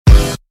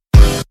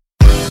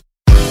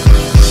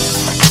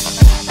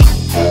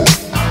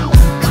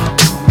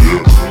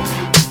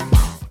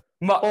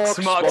Mux,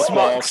 Mux,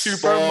 Mux,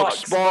 Super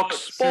Mux,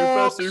 Mux,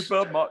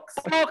 Super Mux.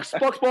 Box,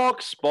 box,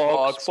 box, box,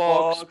 box,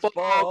 box,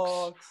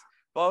 box.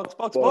 Box,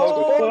 box, Box,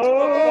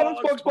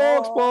 box,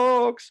 box,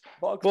 box,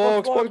 box,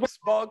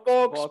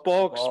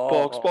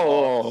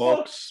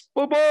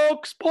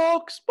 box,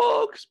 box,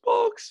 box,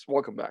 box.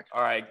 Welcome back.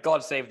 All right,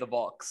 God save the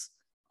box.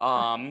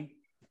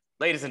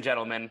 Ladies and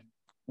gentlemen,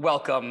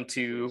 welcome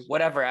to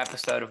whatever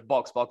episode of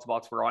Box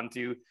we're on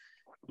to.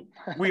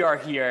 We are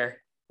here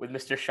with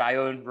Mr.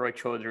 Shayon Roy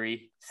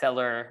Chaudhary,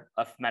 seller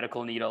of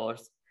medical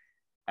needles,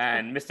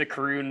 and Mr.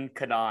 Karun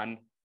Kanan,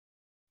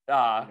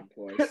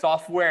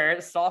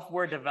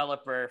 software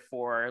developer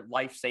for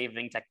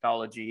life-saving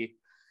technology,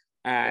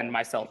 and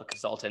myself, a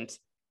consultant,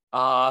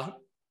 to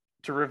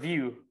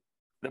review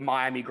the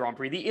Miami Grand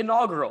Prix, the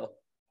inaugural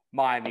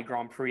Miami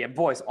Grand Prix. And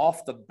boys,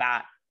 off the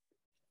bat,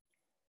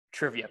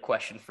 trivia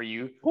question for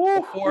you.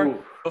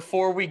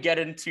 Before we get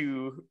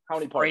into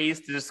phrase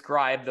to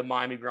describe the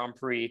Miami Grand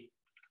Prix,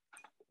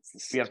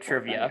 we have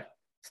trivia.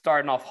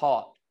 Starting off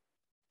hot.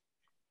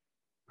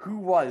 Who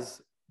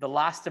was the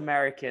last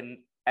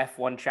American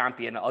F1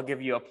 champion? I'll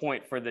give you a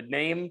point for the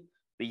name,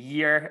 the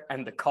year,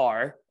 and the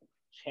car.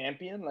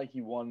 Champion? Like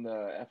he won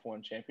the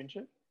F1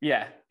 championship?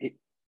 Yeah.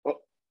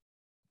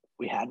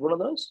 We had one of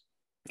those?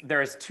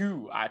 There's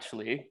two,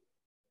 actually.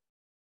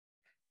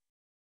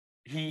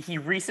 He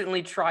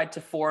recently tried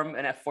to form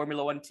a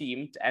Formula One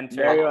team to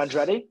enter. Mario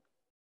Andretti?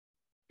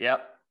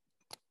 Yep.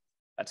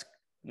 That's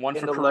one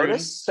In for the Karun.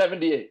 Lotus?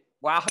 78.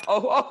 Wow.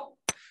 Oh.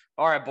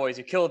 All right, boys,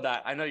 you killed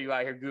that. I know you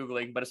out here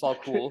Googling, but it's all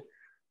cool.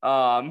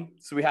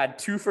 So we had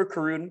two for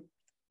Karun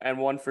and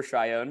one for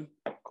Shayon.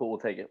 Cool, we'll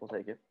take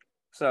it.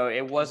 So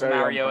it was Very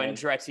Mario on brand.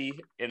 Andretti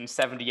in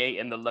 78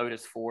 in the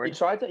Lotus Ford. He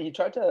tried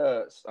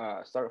to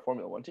start a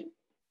Formula One team.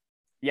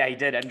 Yeah, he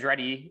did.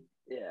 Andretti,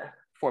 Yeah.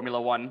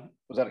 Formula One.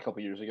 Was that a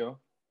couple years ago?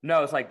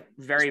 No, it's like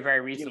very,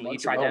 very recently. He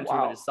months tried to ago? enter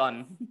Wow. with his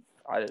son.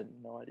 I had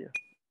no idea.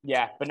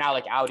 Yeah, but now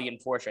like Audi and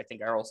Porsche, I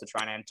think, are also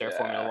trying to enter Yeah.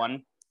 Formula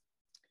One.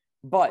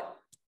 But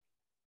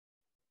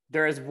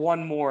there is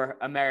one more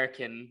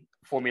American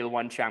Formula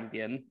One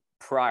champion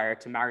prior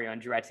to Mario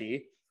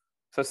Andretti.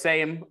 So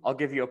same, I'll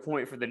give you a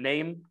point for the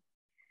name,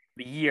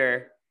 the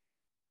year,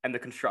 and the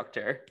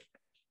constructor.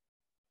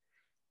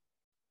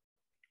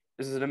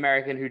 This is an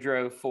American who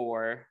drove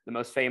for the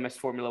most famous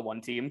Formula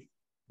One team,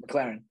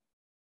 McLaren.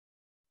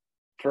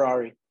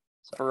 Ferrari.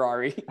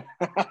 Ferrari.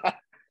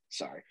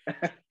 Sorry.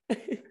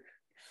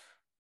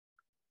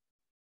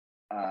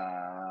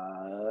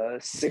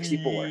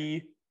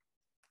 64.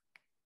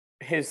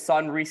 His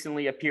son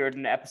recently appeared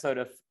in an episode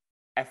of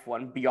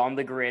F1 Beyond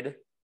the Grid.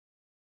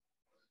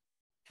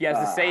 He has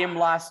the same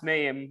last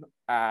name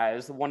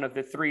as one of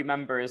the three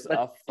members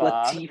of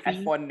Latifi?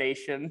 F1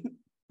 Nation.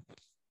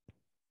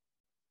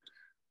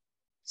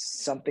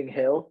 Something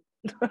Hill.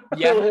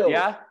 Yeah, Hill.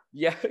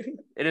 yeah.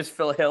 It is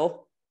Phil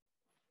Hill.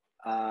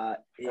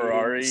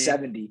 Ferrari.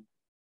 70.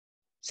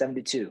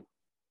 72.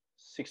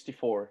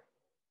 64.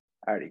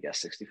 I already guessed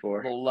A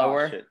 64. little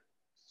lower, Oh, shit.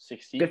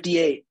 60.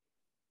 58.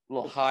 a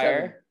little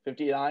higher.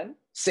 59.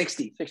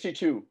 60.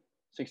 62.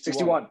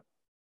 61.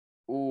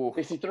 Ooh,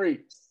 63.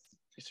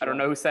 I don't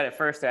know who said it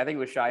first. I think it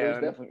was It was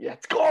Shayon. definitely, yeah,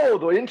 let's go.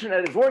 The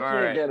internet is working All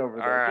right. again over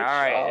there. All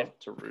right.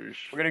 Good job,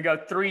 Tarouche. We're going to go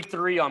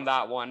 3-3 on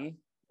that one.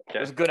 Okay.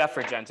 It was a good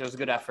effort, gents. It was a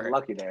good effort.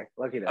 Lucky there.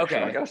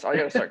 Okay. I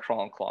gotta start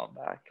clawing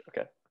back.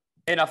 Okay.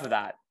 Enough of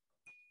that.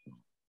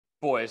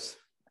 Boys,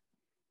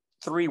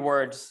 3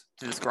 words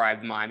to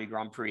describe the Miami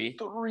Grand Prix.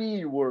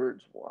 3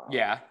 words. Wow.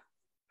 Yeah.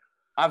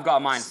 I've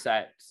got mine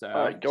set. So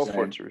All right, go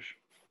for it, Same. Tarouche.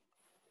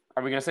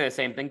 are we going to say the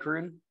same thing,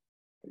 Karun?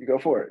 You go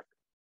for it.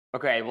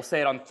 Okay, we'll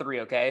say it on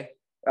 3, okay?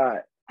 All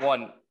right.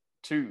 1,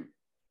 2,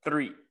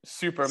 3.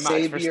 Super Max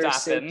Savior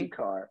safety Verstappen.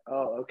 car.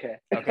 Oh, okay.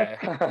 Okay.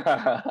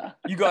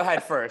 You go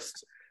ahead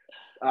first.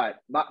 All right.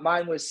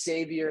 Mine was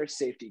Savior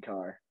safety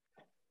car.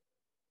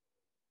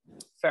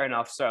 Fair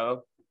enough.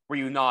 So were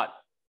you not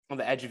on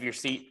the edge of your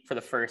seat for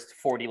the first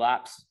 40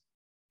 laps?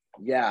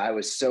 Yeah, I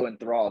was so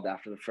enthralled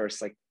after the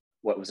first,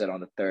 what was it, on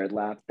the third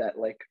lap that,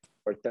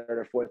 or third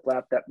or fourth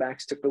lap that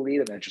Max took the lead,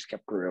 and then it just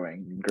kept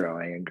growing and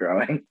growing and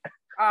growing.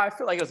 I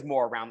feel like it was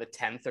more around the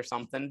 10th or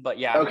something, but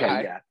yeah.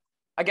 Okay,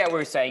 I get what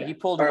you're saying. Yeah. He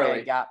pulled away a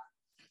Early. gap.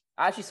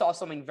 I actually saw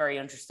something very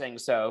interesting.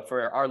 So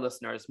for our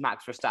listeners,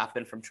 Max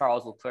Verstappen from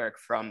Charles Leclerc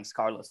from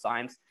Carlos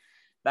Sainz,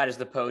 that is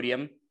the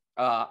podium.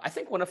 I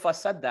think one of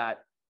us said that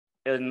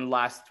in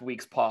last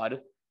week's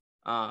pod.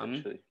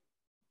 Actually.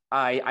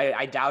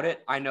 I doubt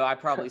it. I know I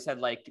probably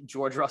said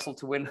George Russell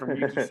to win from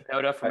Yuki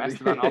Tsunoda from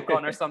Esteban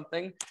Ocon or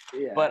something.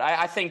 Yeah. But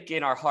I think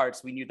in our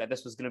hearts, we knew that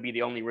this was going to be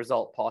the only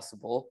result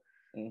possible.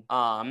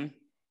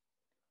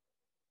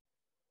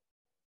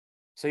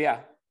 So yeah,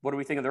 what do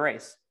we think of the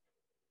race?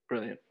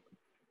 Brilliant.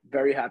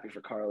 Very happy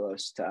for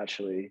Carlos to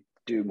actually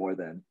do more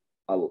than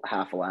a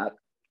half a lap.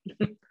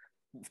 So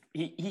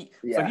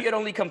Yeah. he had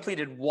only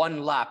completed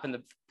 1 lap in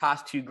the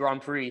past 2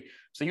 Grand Prix.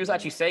 So he was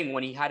actually saying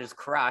when he had his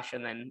crash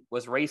and then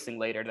was racing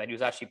later that he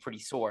was actually pretty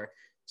sore.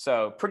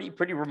 So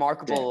pretty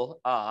remarkable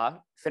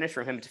finish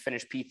from him to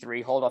finish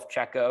P3, hold off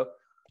Checo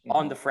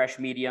on the fresh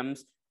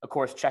mediums. Of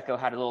course, Checo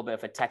had a little bit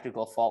of a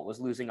technical fault, was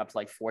losing up to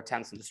like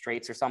 4/10 in the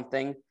straights or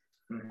something.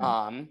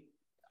 Mhm.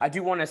 I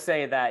do want to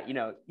say that,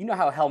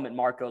 how Helmut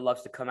Marko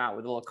loves to come out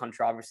with a little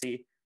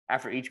controversy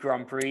after each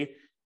Grand Prix.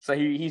 So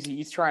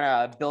he's trying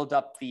to build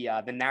up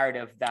the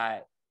narrative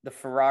that the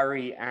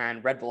Ferrari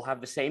and Red Bull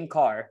have the same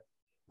car,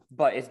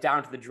 but it's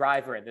down to the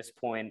driver at this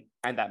point,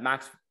 and that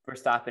Max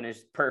Verstappen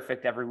is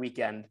perfect every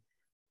weekend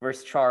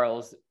versus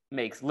Charles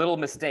makes little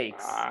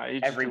mistakes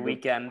every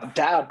weekend.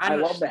 Damn, I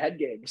love the head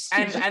games.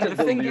 And the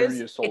thing is,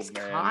 delirious old it's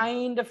man.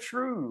 kind of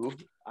true.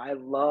 I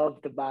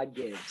love the bad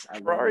games.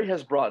 Ferrari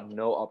has brought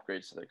no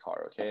upgrades to their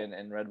car, okay?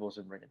 And Red Bull's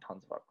been bringing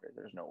tons of upgrades.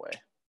 There's no way.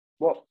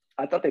 Well,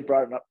 I thought they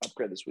brought an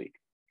upgrade this week.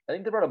 I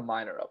think they brought a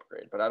minor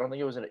upgrade, but I don't think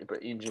it was an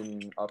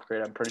engine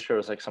upgrade. I'm pretty sure it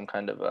was like some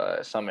kind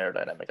of some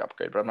aerodynamic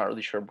upgrade, but I'm not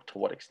really sure to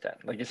what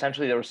extent. Like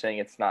essentially, they were saying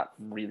it's not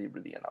really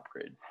an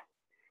upgrade.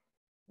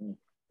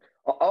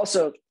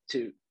 Also,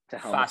 to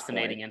Helmut's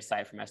Fascinating point,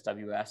 insight from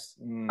SWS.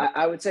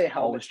 I would say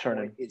Helmut's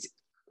turning. point is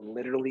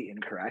literally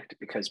incorrect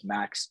because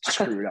Max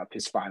screwed up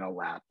his final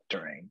lap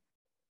during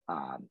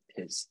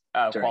his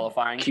during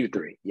qualifying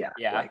Q3. Yeah.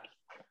 Like,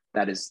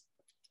 that is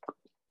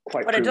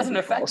quite. But it doesn't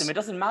affect false. him. It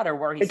doesn't matter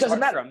where he It doesn't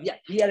starts matter. from. Yeah,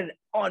 he had an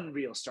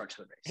unreal start to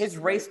the race. His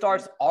race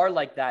starts are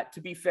like that. To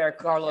be fair,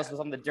 Carlos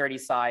was on the dirty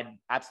side.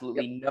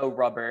 Absolutely no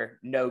rubber,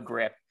 no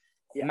grip.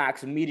 Yeah.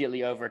 Max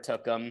immediately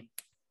overtook him.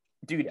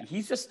 Dude,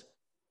 he's just.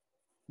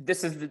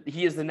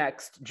 He is the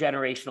next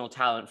generational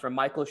talent from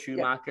Michael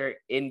Schumacher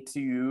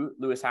into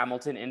Lewis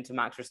Hamilton into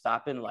Max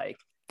Verstappen. Like,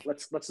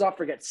 let's not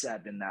forget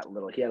Seb in that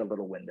little. He had a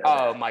little window.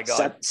 Oh my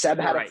God, Seb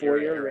had a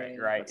 4-year reign.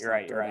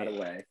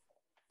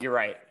 You're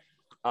right.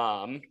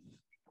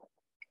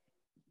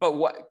 But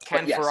what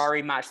can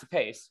Ferrari match the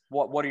pace?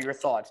 What are your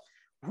thoughts?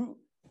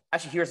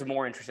 Actually, here's a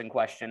more interesting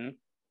question: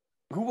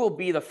 who will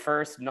be the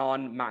first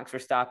non-Max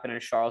Verstappen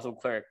and Charles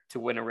Leclerc to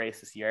win a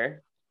race this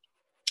year?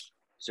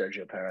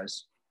 Sergio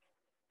Perez.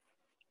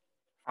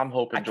 I'm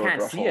hoping George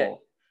Russell. See it.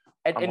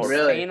 In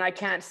Spain, I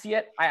can't see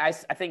it. I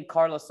think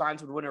Carlos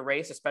Sainz would win a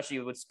race, especially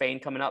with Spain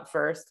coming up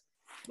first.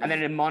 And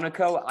then in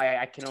Monaco,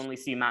 I can only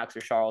see Max or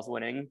Charles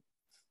winning.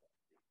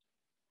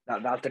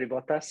 Not Valtteri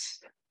Bottas.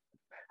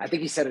 I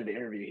think he said in an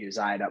interview he was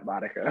eyeing up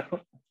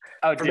Monaco.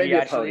 Oh, did he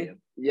actually?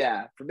 Podium.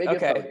 Yeah, for maybe a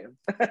podium.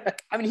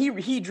 I mean,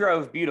 he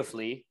drove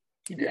beautifully.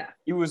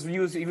 He was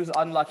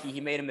unlucky.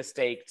 He made a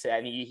mistake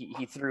and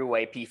he threw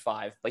away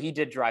P5, but he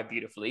did drive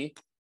beautifully.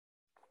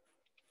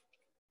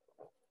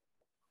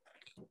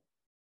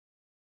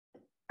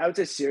 I would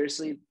say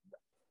seriously,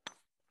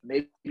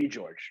 maybe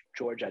George.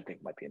 George, I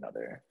think, might be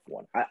another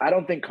one. I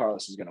don't think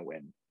Carlos is going to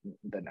win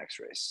the next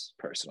race,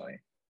 personally.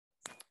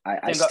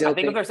 I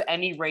think if there's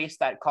any race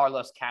that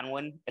Carlos can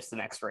win, it's the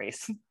next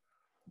race.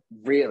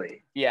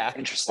 Really? Yeah.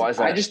 Interesting.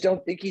 I just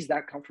don't think he's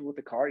that comfortable with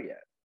the car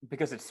yet.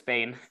 Because it's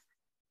Spain.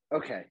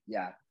 Okay,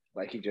 yeah.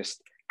 Like, he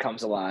just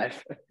comes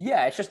alive.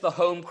 Yeah, it's just the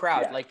home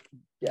crowd.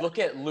 Yeah. Look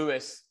at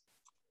Lewis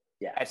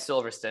at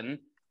Silverstone.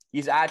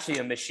 He's actually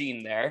a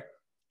machine there.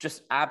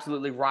 Just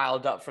absolutely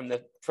riled up from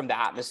the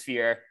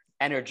atmosphere,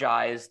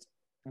 energized.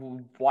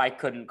 Why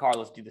couldn't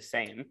Carlos do the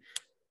same?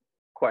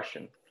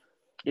 Question: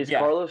 do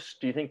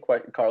you think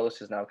Carlos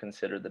is now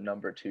considered the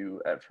number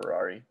 2 at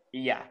Ferrari?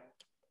 Yeah,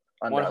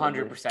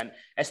 100%.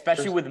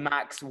 Especially with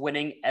Max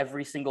winning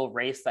every single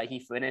race that he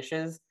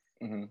finishes,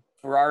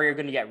 Ferrari are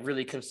going to get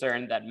really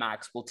concerned that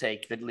Max will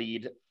take the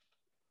lead.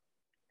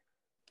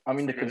 I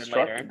mean, the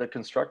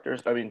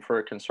constructors. I mean,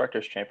 for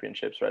constructors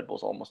championships, Red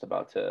Bull's almost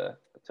about to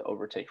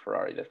overtake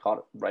Ferrari. They've caught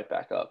it right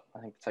back up. I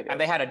think it's like, and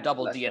they had a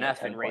double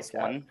DNF in race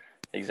 1.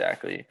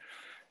 Exactly,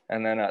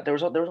 and then there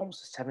was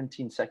almost a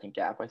 17-second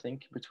gap, I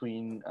think,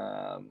 between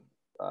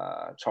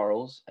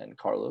Charles and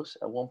Carlos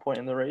at one point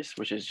in the race,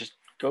 which is just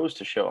goes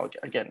to show,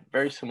 again,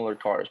 very similar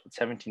cars, but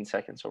 17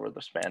 seconds over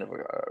the span of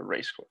a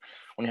race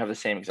when you have the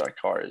same exact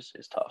car is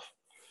tough.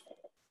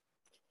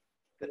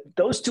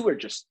 Those two are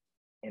just.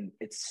 And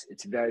it's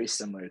very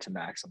similar to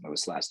Max and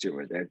Lewis last year,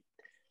 where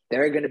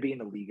they're going to be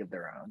in a league of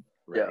their own,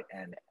 right?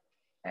 Yeah.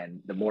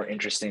 And the more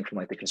interesting from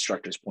like the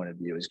constructor's point of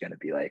view is going to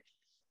be like,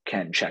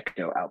 can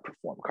Checo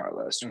outperform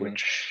Carlos,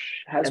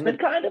 which has been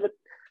kind of a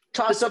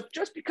toss up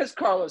just because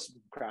Carlos is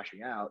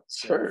crashing out.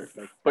 So sure,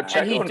 but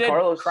Checo and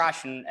Carlos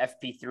crash in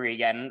FP3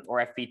 again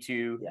or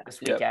FP2 this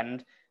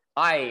weekend.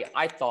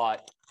 I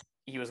thought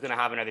he was going to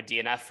have another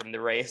DNF from the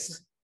race.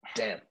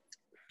 Damn.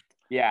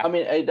 Yeah, I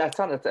mean that's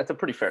a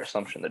pretty fair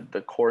assumption. That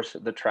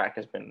the track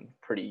has been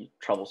pretty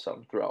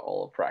troublesome throughout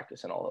all of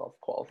practice and all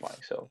of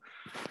qualifying. So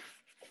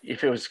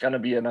if there was going to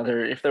be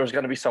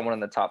someone in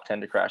the top 10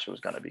 to crash, it was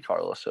going to be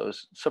Carlos. So it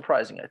was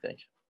surprising, I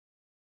think.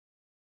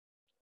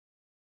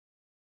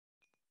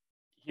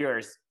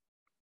 Here's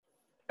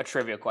a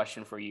trivia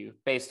question for you,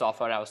 based off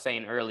what I was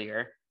saying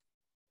earlier.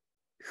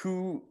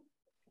 Who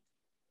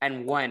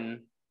and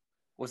when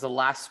was the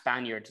last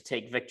Spaniard to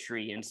take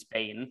victory in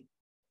Spain?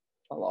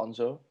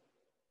 Alonso.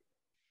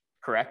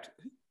 Correct.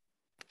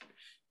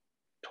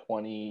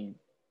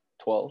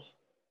 2012.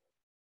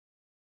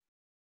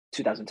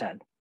 2010.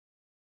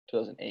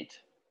 2008.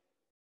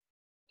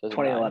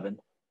 2011.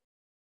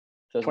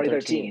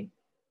 2013.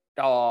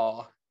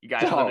 Oh, you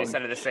guys literally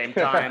said it at the same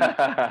time.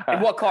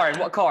 In what car?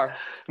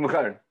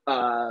 McLaren.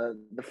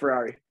 The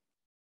Ferrari.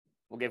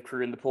 We'll give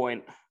Karun the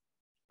point.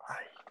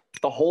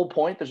 The whole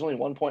point? There's only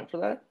 1 point for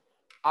that?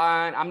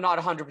 I'm not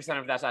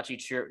 100% if that's actually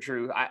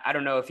true. I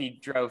don't know if he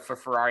drove for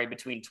Ferrari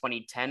between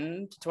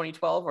 2010 to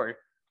 2012 or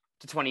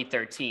to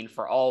 2013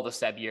 for all the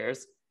Seb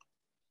years.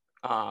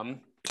 I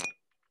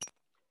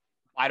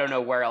don't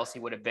know where else he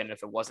would have been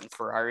if it wasn't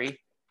Ferrari.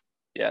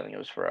 Yeah, I think it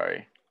was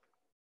Ferrari.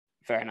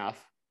 Fair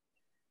enough.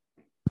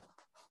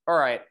 All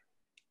right.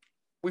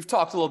 We've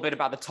talked a little bit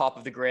about the top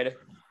of the grid.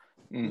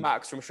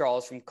 Max from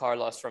Charles, from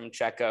Carlos, from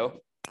Checo.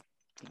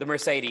 The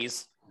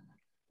Mercedes.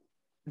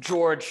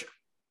 George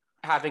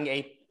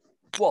having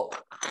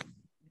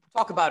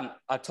talk about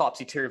a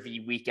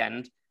topsy-turvy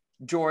weekend.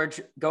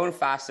 George going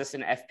fastest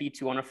in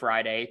FP2 on a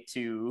Friday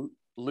to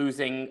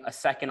losing a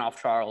second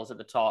off Charles at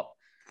the top.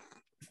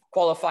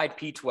 Qualified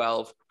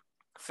P12,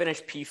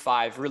 finished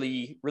P5,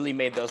 really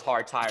made those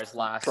hard tires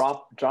last.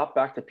 Drop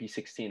back to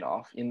P16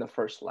 off in the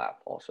first lap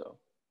also.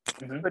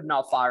 Could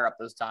not fire up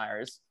those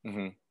tires.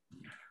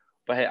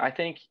 But hey, I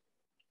think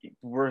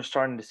we're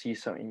starting to see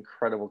some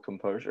incredible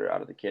composure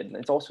out of the kid. And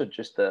it's also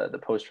just the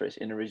post-race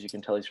interviews. You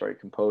can tell he's very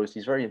composed.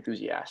 He's very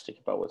enthusiastic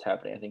about what's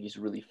happening. I think he's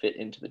really fit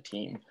into the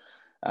team.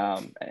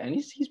 And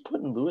he's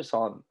putting Lewis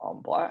on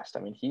blast. I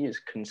mean, he is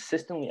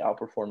consistently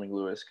outperforming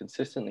Lewis,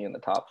 consistently in the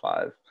top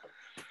 5.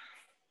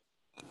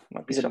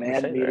 He's a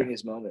man meeting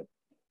his moment.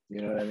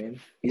 You know what I mean?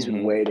 He's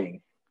been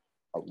waiting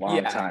a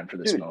long time for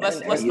this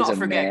moment. Let's not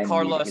forget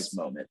Carlos.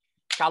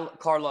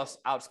 Carlos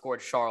outscored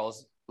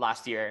Charles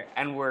last year,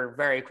 and we're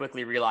very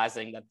quickly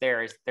realizing that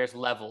there's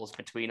levels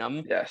between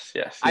them. Yes.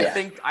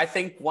 I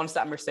think once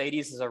that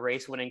Mercedes is a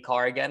race-winning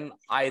car again,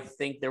 I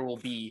think there will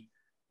be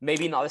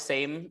maybe not the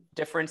same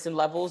difference in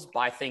levels, but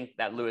I think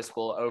that Lewis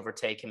will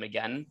overtake him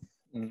again.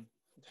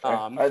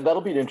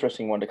 That'll be an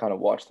interesting one to kind of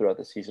watch throughout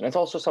the season. It's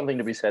also something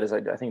to be said, as I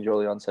think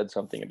Jolyon said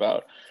something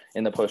about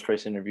in the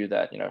post-race interview,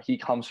 that he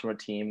comes from a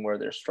team where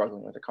they're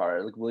struggling with the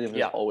car. Like Williams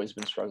has always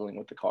been struggling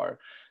with the car.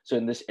 So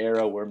in this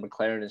era where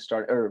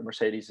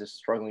Mercedes is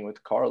struggling with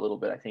the car a little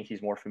bit, I think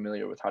he's more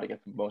familiar with how to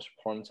get the most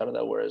performance out of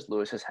that. Whereas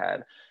Lewis has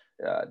had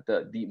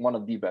the one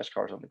of the best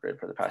cars on the grid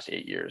for the past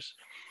 8 years.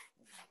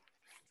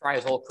 Try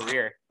his whole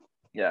career.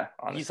 Yeah,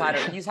 honestly.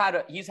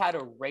 he's had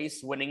a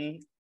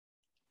race-winning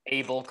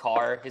able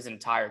car his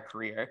entire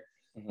career.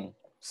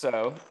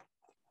 So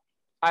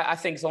I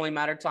think it's only a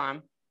matter of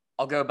time.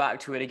 I'll go back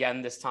to it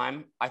again this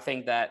time. I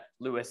think that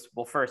Lewis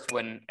will first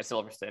win at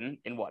Silverstone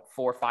in 4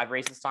 or 5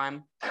 races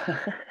time.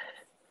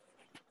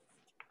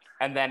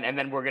 and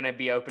then we're going to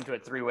be open to a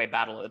 3-way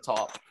battle at the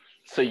top.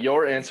 So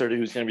your answer to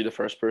who's going to be the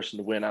first person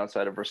to win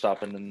outside of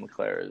Verstappen and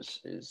Leclerc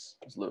is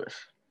Lewis.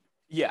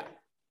 Yeah.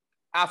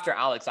 After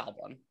Alex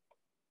Albon.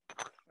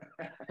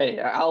 Hey,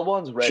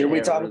 Albon's red. Should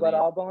we talk about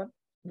Albon?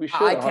 We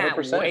should. I 100%.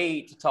 can't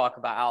wait to talk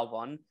about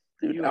Albon.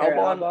 Dude,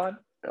 Albon.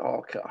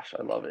 Oh gosh,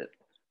 I love it.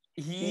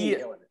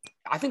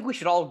 I think we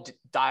should all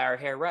dye our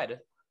hair red.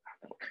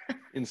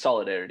 In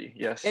solidarity,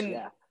 yes.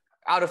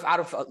 Out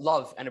of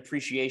love and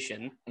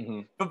appreciation.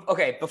 But,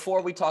 okay,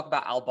 before we talk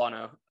about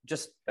Albano,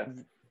 just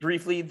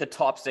briefly, the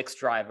top 6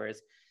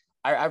 drivers.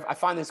 I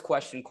find this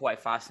question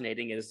quite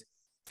fascinating. Is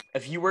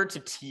if you were to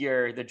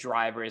tier the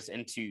drivers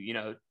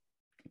into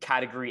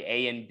category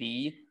A and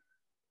B,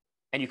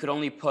 and you could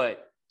only put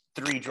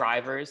 3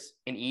 drivers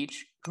in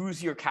each,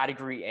 who's your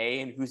category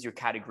A and who's your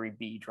category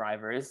B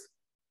drivers?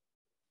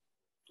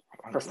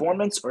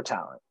 Performance or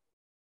talent?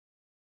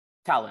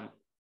 Talent.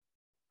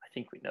 I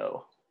think we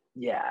know.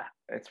 Yeah,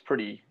 it's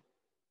pretty.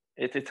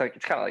 It's kind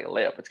of like a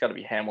layup. It's got to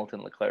be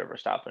Hamilton, Leclerc,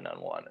 Verstappen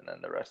on one, and then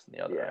the rest on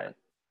the other.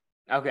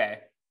 Right? Okay.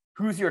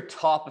 Who's your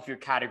top of your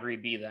category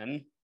B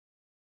then?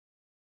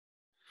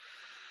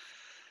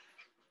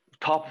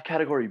 Top of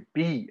category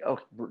B. Oh,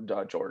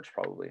 George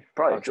probably.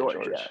 Probably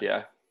George.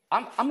 Yeah.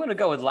 I'm gonna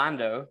go with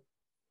Lando.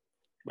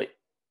 Wait.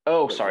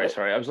 Oh, sorry.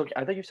 I was looking.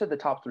 I think you said the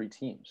top 3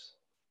 teams.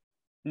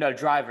 No,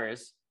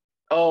 drivers.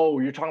 Oh,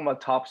 you're talking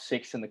about top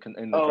 6 in the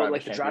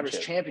drivers'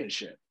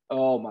 championship.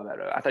 Oh, my bad.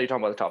 I thought you were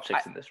talking about the top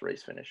 6 in this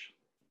race finish.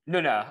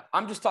 No.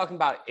 I'm just talking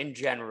about in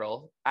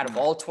general. Out of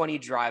all 20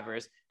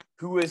 drivers,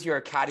 who is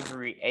your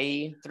category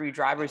A 3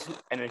 drivers,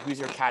 and then who's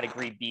your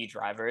category B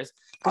drivers?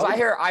 Because I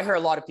hear a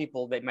lot of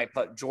people that might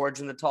put George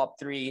in the top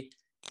 3.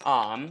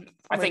 I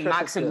think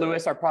Max and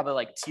Lewis are probably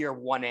like tier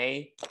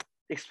 1A.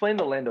 Explain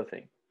the Lando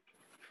thing.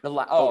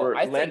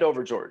 Lando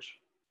over George.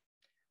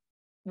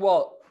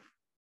 Well,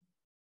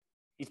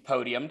 he's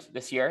podiumed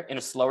this year in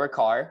a slower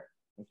car.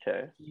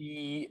 Okay.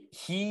 He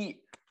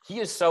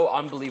is so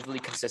unbelievably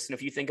consistent.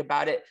 If you think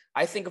about it,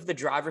 I think of the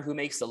driver who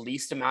makes the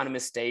least amount of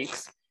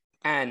mistakes,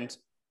 and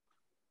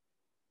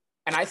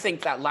I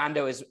think that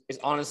Lando is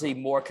honestly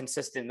more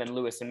consistent than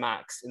Lewis and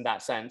Max in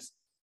that sense.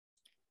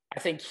 I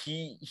think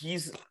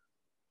he's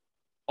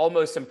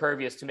almost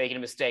impervious to making a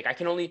mistake.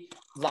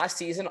 Last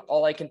season,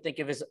 all I can think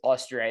of is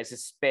Austria as a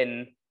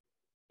spin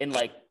in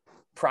like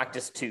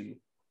practice 2.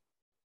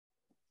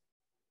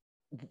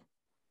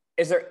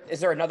 Is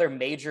there another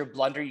major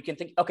blunder you can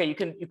think? Okay, you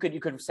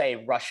could say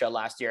Russia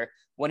last year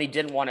when he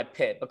didn't want to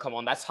pit, but come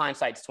on, that's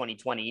hindsight's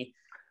 2020.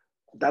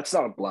 That's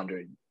not a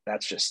blunder.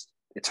 That's just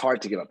it's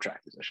hard to give up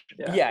track position.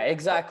 Yeah,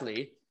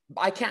 exactly.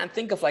 I can't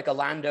think of like a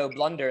Lando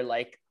blunder.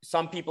 Like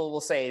some people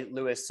will say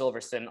Lewis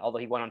Silverstone, although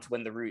he went on to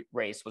win the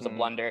race, was a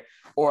blunder,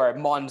 or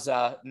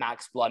Monza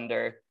Max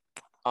blunder,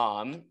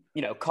 causing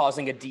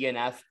a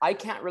DNF. I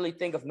can't really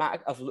think of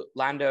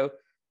Lando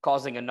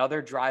causing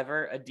another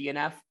driver a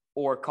DNF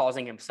or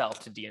causing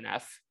himself to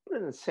DNF. But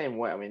in the same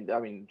way, I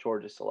mean,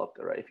 George is still up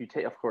there, right? If you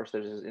take, of course,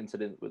 there's this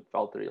incident with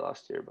Valtteri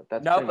last year, but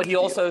that's but he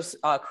also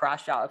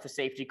crashed out of a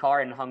safety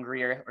car in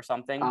Hungary or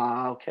something.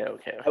 Okay.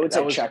 I would say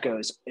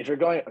Checo's. If you're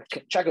going,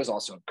 Checo's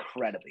also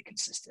incredibly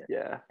consistent,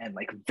 and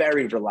like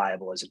very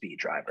reliable as a B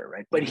driver,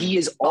 right? But he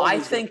is. I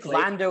think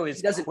Lando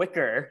is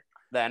quicker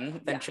than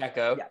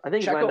Checo. Yeah. I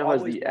think Checo Lando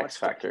has the X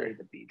factor.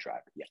 The B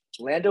driver. Yeah,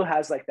 Lando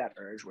has like that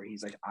urge where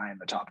he's like, I am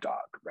the top dog,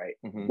 right?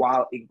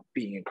 While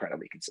being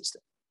incredibly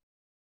consistent.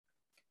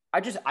 I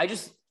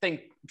just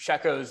think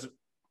Checo's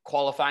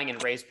qualifying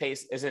and race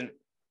pace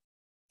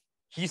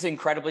he's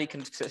incredibly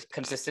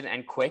consistent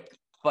and quick,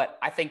 but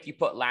I think you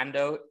put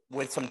Lando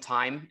with some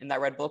time in that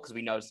Red Bull, because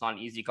we know it's not an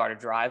easy car to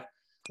drive.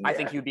 Yeah. I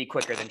think he would be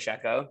quicker than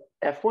Checo.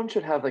 F1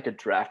 should have like a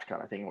draft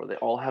kind of thing where they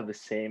all have the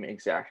same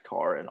exact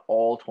car and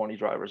all 20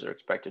 drivers are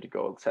expected to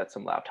go set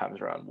some lap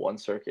times around one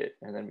circuit,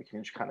 and then we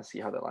can just kind of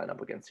see how they line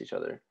up against each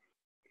other.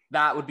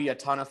 That would be a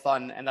ton of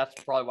fun, and that's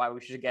probably why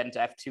we should get into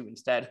F2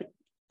 instead.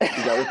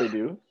 Is that what they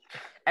do?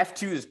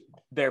 F2 is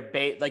their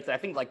I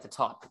think like the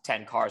top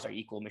 10 cars are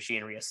equal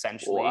machinery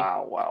essentially.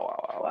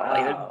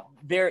 Wow.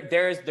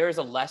 There's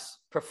a less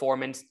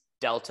performance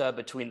delta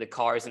between the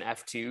cars in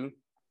F2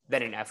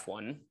 than in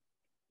F1.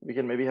 We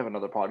can maybe have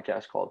another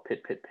podcast called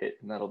Pit,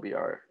 and that'll be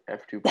our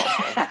F2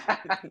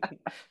 podcast.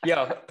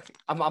 Yo,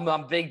 I'm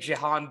a big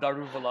Jehan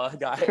Daruvala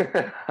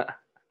guy.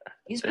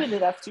 He's been in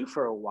F2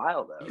 for a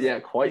while though. Yeah,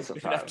 quite some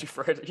time. F2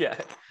 for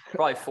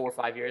probably 4 or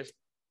 5 years.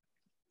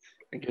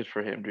 Good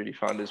for him, dude. He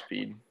found his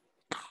speed.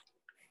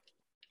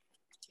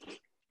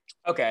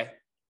 Okay,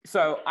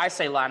 so I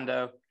say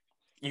Lando.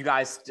 You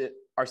guys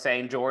are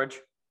saying George?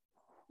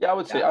 Yeah, I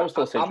would still say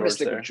George. I'm going to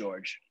stick with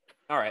George.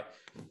 All right.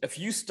 If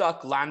you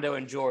stuck Lando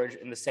and George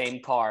in the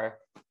same car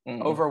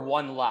over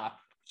one lap,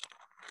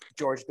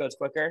 George goes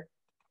quicker?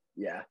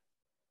 Yeah.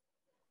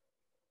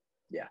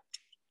 It's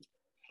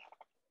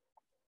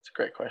a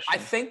great question. I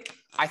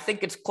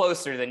think it's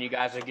closer than you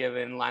guys are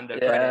giving Lando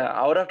credit. Yeah,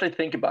 I would have to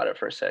think about it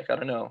for a sec. I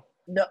don't know.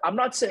 No, I'm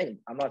not saying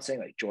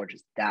like George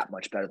is that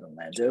much better than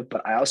Lando,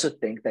 but I also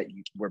think that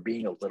we're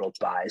being a little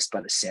biased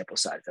by the sample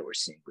size that we're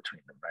seeing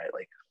between them, right?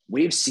 Like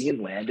we've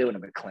seen Lando in a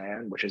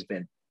McLaren, which has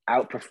been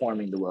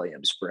outperforming the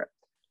Williams for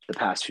the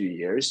past few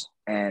years,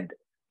 and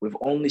we've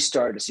only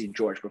started to see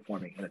George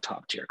performing in a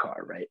top tier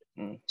car, right?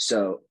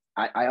 So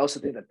I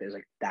also think that there's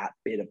like that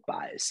bit of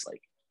bias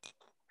like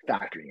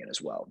factoring in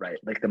as well, right?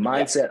 Like the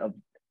mindset of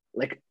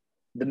like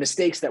the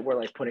mistakes that we're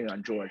like putting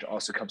on George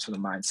also comes from the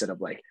mindset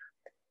of like,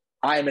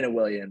 I'm in a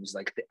Williams,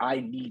 like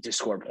I need to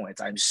score points.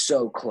 I'm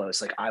so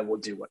close. Like I will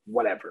do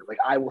whatever. Like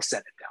I will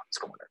send it down this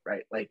corner,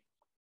 right? Like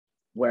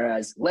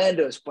whereas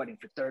Lando is fighting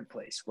for third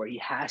place, where he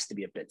has to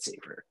be a bit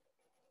safer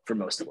for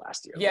most of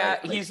last year. Yeah,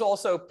 right? Like, he's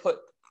also put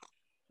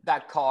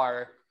that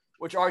car,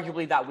 which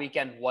arguably that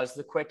weekend was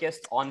the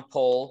quickest, on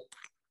pole.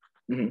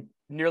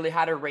 Nearly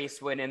had a race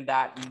win in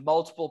that,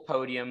 multiple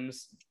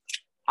podiums.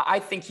 I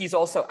think he's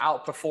also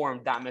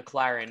outperformed that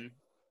McLaren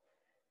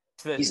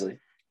easily.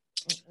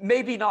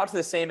 Maybe not to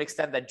the same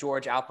extent that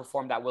George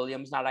outperformed that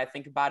Williams. Now that I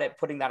think about it,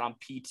 putting that on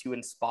P2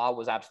 in Spa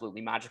was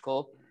absolutely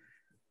magical.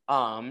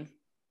 I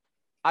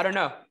don't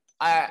know.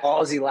 I'm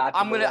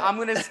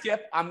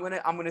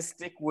gonna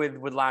stick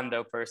with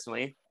Lando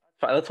personally.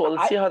 Fine, let's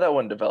see how that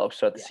one develops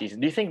throughout the season.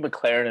 Do you think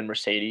McLaren and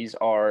Mercedes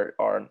are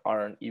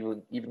an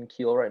even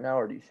keel right now,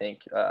 or do you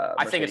think?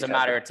 I think it's a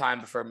matter of time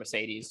before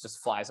Mercedes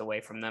just flies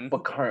away from them.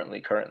 But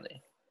currently.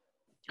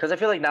 Because I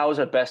feel like now is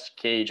our best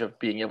gauge of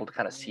being able to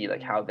kind of see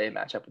like how they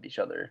match up with each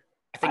other.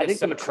 I think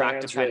the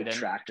McLaren's really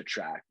track to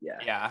track.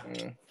 Yeah.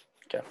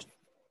 Okay.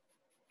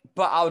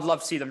 But I would love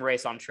to see them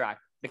race on track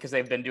because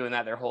they've been doing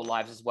that their whole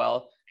lives as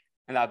well,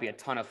 and that would be a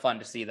ton of fun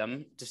to see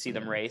them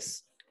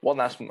race. One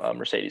last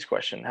Mercedes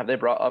question: have they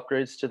brought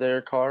upgrades to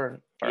their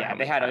car? Yeah,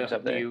 they had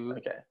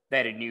they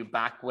had a new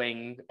back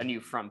wing, a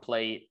new front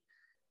plate.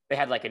 They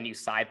had like a new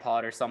side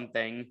pod or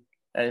something.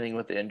 Anything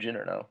with the engine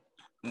or no?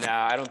 No,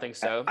 I don't think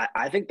so.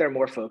 I think they're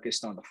more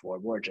focused on the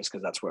floorboard just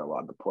because that's where a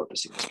lot of the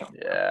porpoising is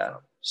coming from.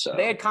 So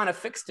they had kind of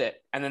fixed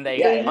it, and then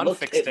they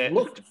unfixed it. It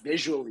looked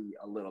visually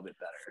a little bit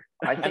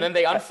better. And then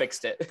they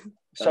unfixed it.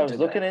 So I was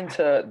looking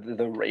into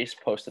the race,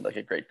 posted like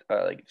a great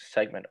like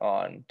segment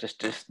on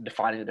just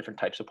defining the different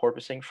types of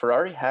porpoising.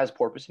 Ferrari has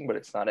porpoising, but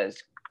it's not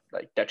as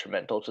like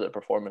detrimental to the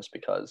performance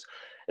because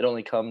it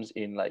only comes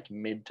in like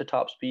mid to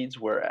top speeds,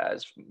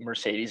 whereas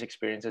Mercedes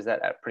experiences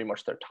that at pretty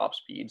much their top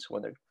speeds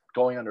when they're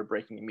going under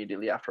braking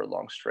immediately after a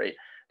long straight.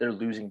 They're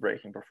losing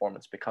braking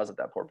performance because of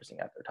that porpoising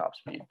at their top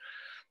speed.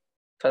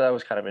 So that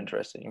was kind of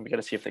interesting. We got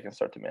to see if they can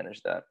start to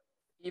manage that.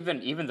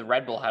 Even the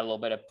Red Bull had a little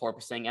bit of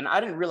porpoising, and I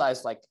didn't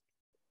realize like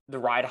the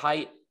ride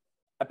height.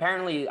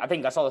 Apparently, I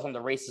think I saw this on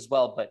the race as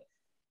well. But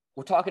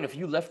we're talking if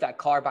you lift that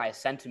car by a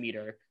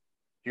centimeter,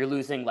 you're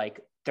losing like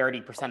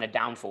 30% of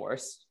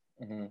downforce,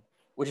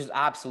 which is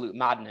absolute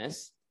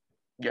madness.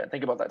 Yeah,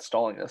 think about that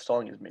stalling. That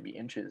stalling is maybe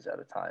inches at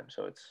a time,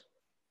 so it's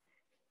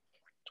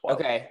wild.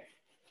 Okay.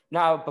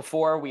 Now,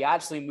 before we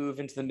actually move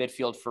into the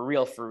midfield for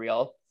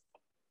real,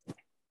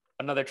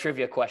 another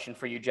trivia question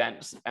for you,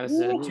 gents. And this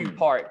is a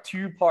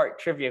two-part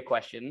trivia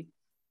question.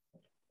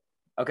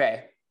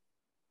 Okay.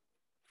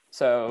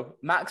 So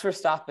Max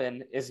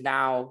Verstappen is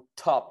now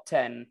top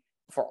 10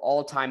 for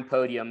all-time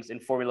podiums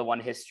in Formula One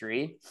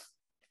history.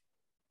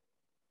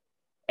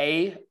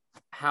 A,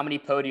 how many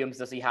podiums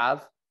does he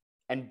have?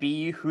 And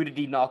B, who did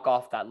he knock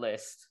off that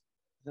list?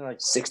 Like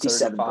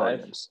 67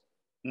 podiums.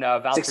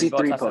 No, Valtteri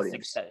 63 Bottas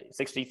podiums. has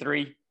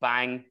 63.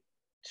 Bang.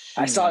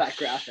 I saw that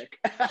graphic.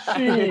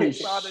 I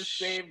saw the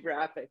same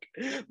graphic.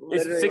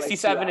 It's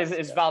 67 like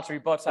is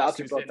Valtteri Bottas,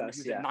 Valtteri Bottas,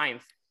 who's yeah. in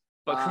ninth.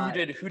 But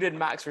who did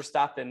Max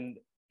Verstappen?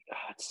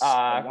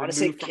 I want to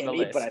say remove from the Kimi,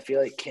 list? but I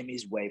feel like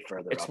Kimi's way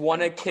further. It's up one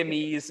than of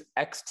Kimi's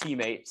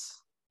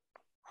ex-teammates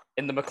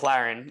in the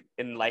McLaren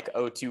in like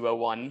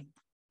 0201.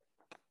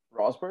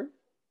 Rosberg?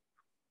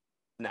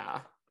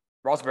 Nah.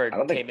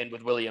 Rosberg came in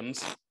with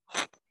Williams.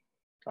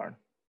 Darn.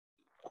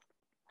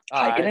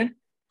 Heikkinen?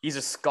 He's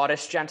a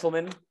Scottish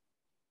gentleman.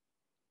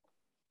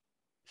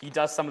 He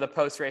does some of the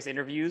post-race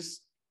interviews.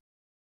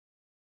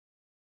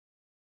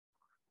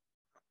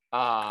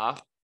 Damon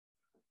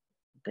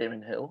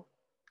Hill?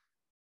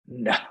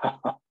 No.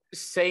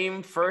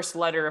 Same first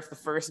letter of the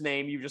first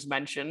name you just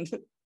mentioned.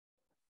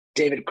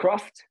 David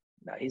Croft?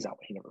 No, he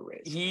never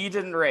raced. He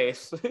didn't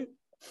race.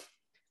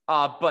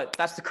 But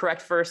that's the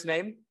correct first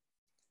name.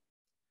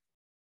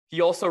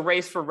 He also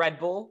raced for Red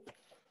Bull.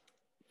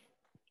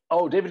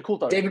 Oh, David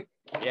Coulthard. David.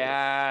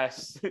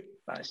 Yes.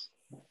 Nice.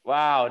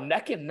 Wow,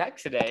 neck and neck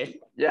today.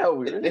 Yeah,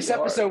 we really This are.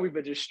 episode we've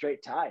been just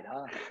straight tied,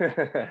 huh?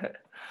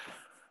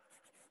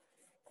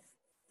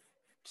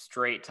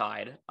 Straight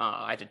tied.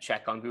 I had to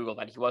check on Google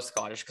that he was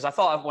Scottish because I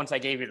thought once I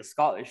gave you the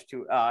Scottish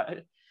to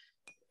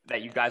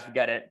that you guys would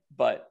get it,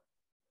 but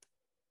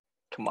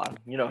Come on,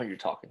 you know who you're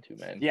talking to,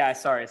 man. yeah,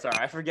 sorry,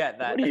 I forget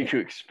that. What do you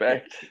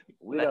expect?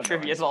 That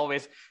trivia is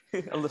always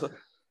a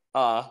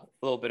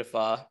little bit of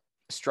a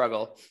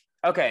struggle.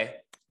 Okay,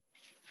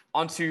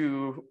 on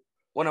to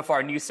one of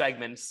our new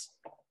segments,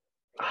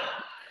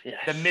 Yes.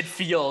 the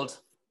midfield.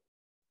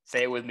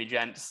 Say it with me,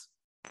 gents.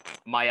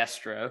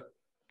 Maestro.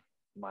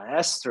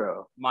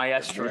 Maestro, huh?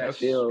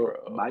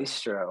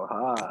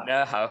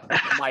 No,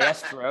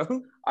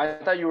 Maestro. I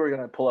thought you were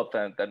gonna pull up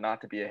that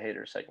not to be a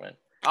hater segment.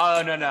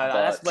 Oh no,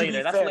 that's To be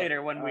later. That's fair.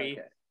 later when we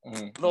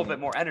Okay. a little bit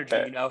more energy.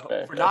 Fair, You know,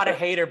 fair, for fair, not a fair.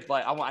 hater,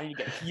 but I need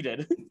to get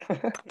heated.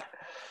 I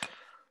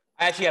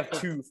actually have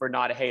two for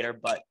not a hater,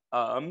 but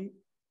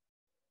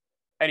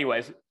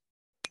anyways,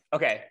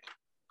 okay.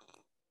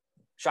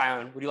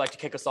 Cheyenne, would you like to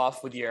kick us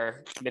off with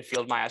your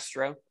midfield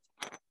maestro?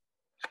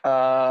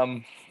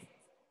 I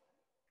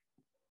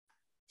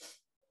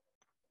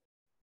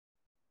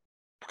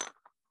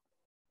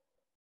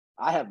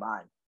have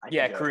mine. I can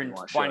Yeah, go if Karun, you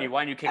want, why sure.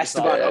 don't you kick us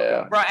Esteban off?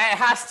 Yeah. Ocon. Bro, it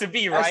has to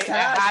be, right? It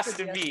has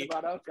to be.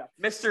 Esteban Ocon.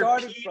 Mr.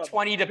 Starting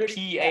P20 to from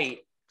P8.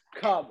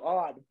 Come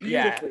on,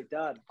 Yeah. beautifully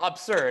done.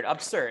 Absurd.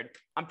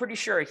 I'm pretty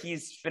sure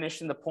he's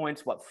finished in the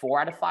points,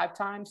 4 out of 5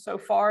 times so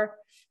far?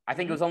 I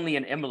think it was only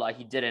in Imola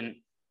he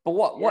didn't. But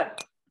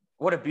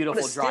what a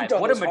beautiful drive. stint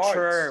on What a those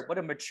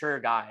mature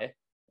guy.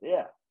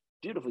 Yeah,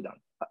 beautifully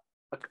done.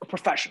 A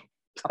professional.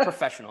 A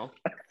professional.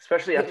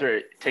 Especially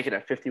after taking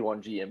a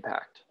 51G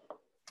impact.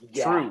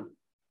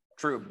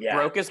 True. Yeah.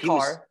 Broke his He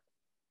was- car.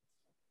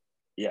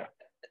 Yeah.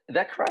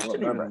 That crash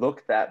didn't Remember. even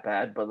look that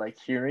bad, but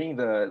hearing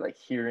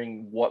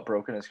what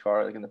broke in his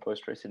car, like in the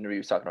post race interview, he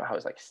was talking about how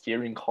his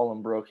steering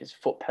column broke, his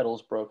foot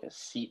pedals broke, his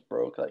seat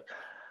broke.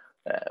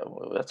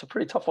 That's a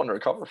pretty tough one to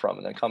recover from,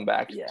 and then come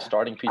back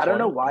starting P20. I don't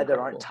know why there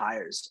aren't incredible.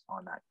 tires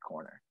on that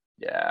corner.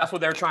 Yeah, That's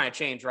what they were trying to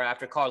change right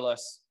after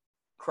Carlos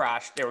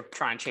crashed. They were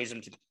trying to change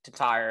them to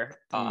tire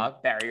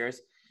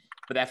barriers,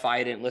 but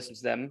FIA didn't listen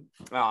to them.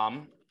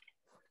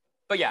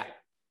 But yeah,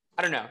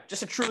 I don't know.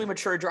 Just a truly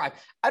mature drive.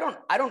 I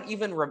don't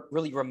even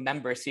really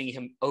remember seeing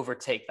him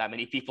overtake that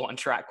many people on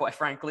track, quite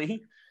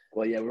frankly.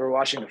 Well, yeah, we were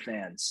watching the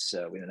fans,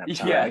 so we didn't have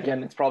time. Yeah.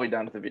 again, it's probably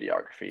down to the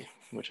videography,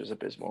 which is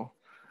abysmal.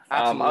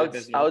 Absolutely I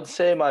abysmal. would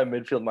say my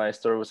midfield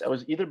maestro was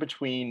either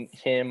between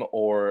him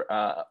or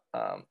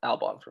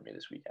Albon for me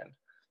this weekend.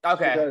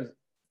 Okay, Because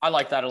I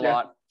like that a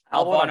lot.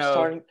 Albon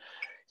Albano,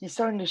 he's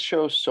starting to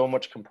show so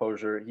much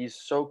composure. He's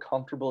so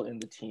comfortable in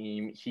the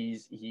team.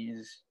 He's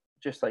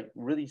just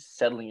really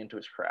settling into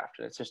his craft.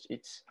 And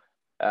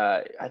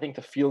I think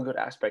the feel good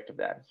aspect of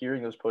that,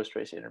 hearing those post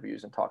race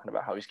interviews and talking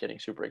about how he's getting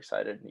super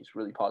excited and he's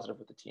really positive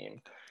with the team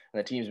and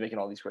the team's making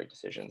all these great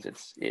decisions.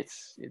 It's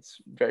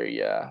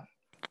very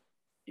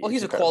well,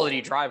 he's incredible. a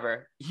quality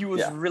driver. He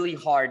was really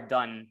hard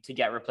done to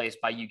get replaced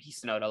by Yuki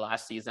Tsunoda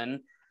last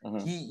season.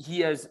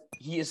 Mm-hmm.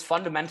 His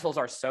fundamentals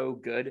are so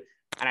good,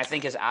 and I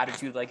think his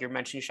attitude, like you're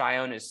mentioning,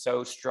 Cheyenne, is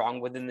so strong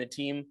within the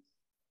team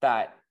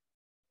that,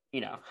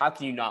 how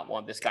can you not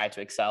want this guy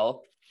to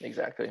excel?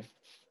 Exactly.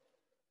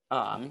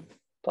 Um,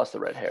 Plus the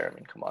red hair. I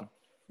mean, come on.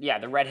 Yeah,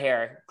 the red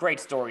hair, great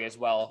story as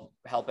well,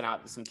 helping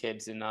out some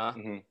kids in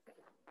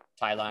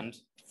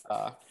Thailand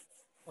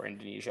or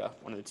Indonesia,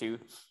 one of the two.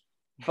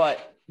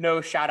 But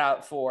no shout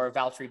out for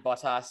Valtteri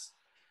Bottas.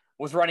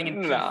 Was running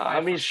in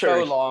P5 for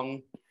so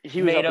long.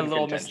 He made a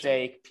little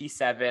mistake,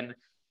 P7.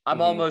 I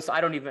don't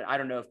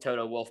know if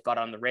Toto Wolff got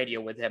on the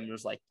radio with him and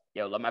was like,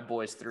 yo, let my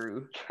boys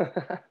through.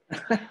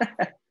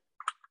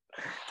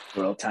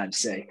 For old time's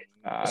sake.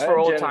 For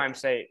old time's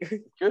sake.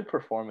 Good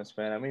performance,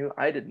 man. I mean,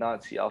 I did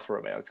not see Alfa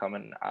Romeo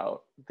coming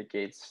out the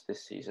gates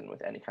this season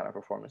with any kind of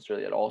performance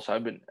really at all. So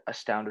I've been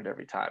astounded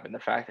every time. And the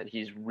fact that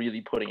he's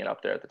really putting it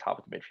up there at the top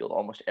of the midfield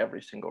almost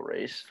every single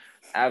race,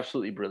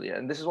 absolutely brilliant.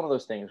 And this is one of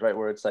those things, right,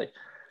 where it's like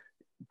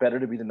better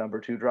to be the number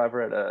 2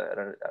 driver at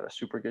a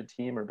super good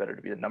team, or better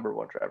to be the number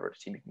 1 driver at a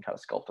team you can kind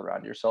of sculpt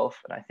around yourself.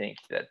 And I think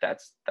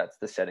that's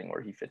the setting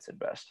where he fits in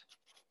best.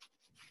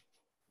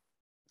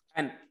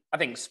 And I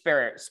think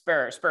spare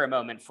a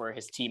moment for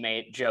his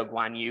teammate Zhou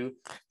Guanyu.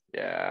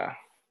 Yeah,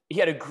 he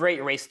had a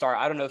great race start.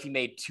 I don't know if he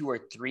made 2 or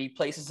 3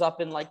 places up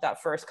in like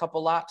that first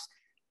couple laps,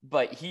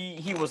 but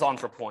he was on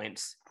for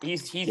points.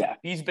 He's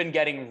been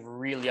getting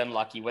really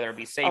unlucky, whether it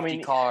be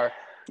safety car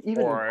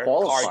or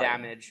car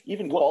damage.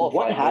 Even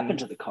what happened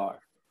to the car?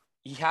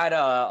 He had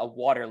a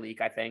water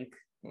leak, I think.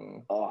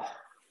 Oh.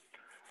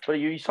 But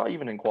you saw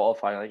even in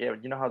qualifying, like,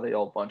 you know how they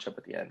all bunch up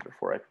at the end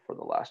before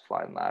the last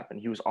flying lap, and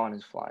he was on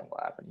his flying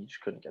lap, and he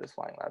just couldn't get his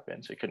flying lap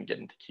in, so he couldn't get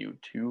into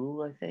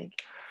Q2, I think.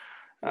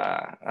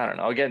 I don't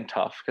know. Again,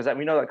 tough, because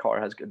we know that car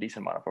has a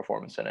decent amount of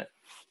performance in it.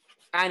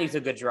 And he's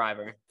a good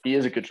driver. He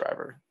is a good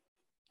driver.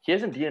 He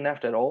hasn't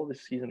DNF'd at all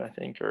this season, I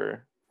think,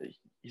 or is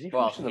he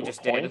finishing the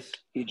points?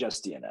 He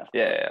just DNF'd.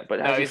 Yeah,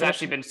 but no, he's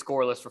actually been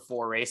scoreless for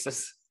 4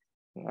 races.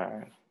 All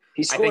right.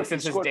 I think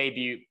since his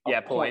debut,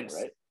 points.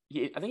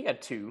 Right? I think he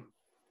had 2.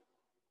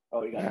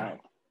 Oh, he got 9th.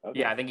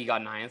 Okay. Yeah, I think he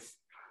got 9th.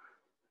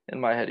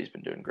 In my head, he's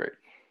been doing great.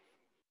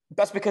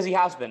 That's because he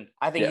has been.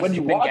 I think he's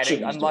been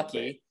getting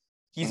unlucky.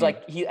 He's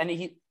like he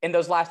in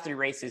those last 3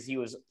 races, he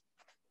was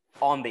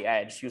on the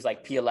edge. He was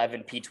like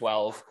P11,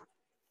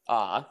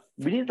 P12.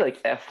 We need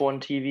like F1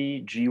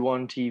 TV,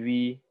 G1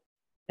 TV,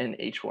 and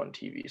H1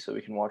 TV, so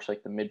we can watch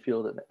like the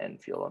midfield and the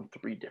end field on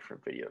 3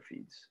 different video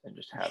feeds and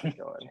just have it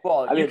going.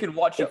 Well, you can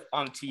watch it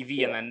on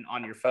TV and then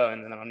on your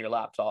phone and then on your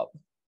laptop.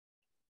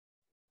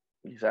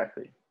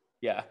 Exactly.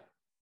 Yeah.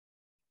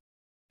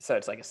 So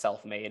it's like a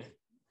self-made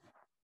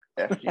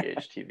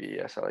FGH TV.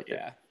 Yes, I like it.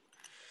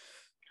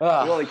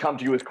 Yeah. We only come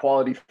to you with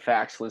quality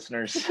facts,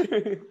 listeners.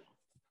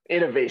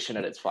 Innovation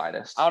at its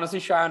finest. Honestly,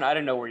 Sean, I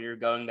didn't know where you were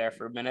going there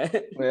for a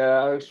minute.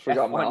 Yeah, I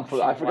forgot my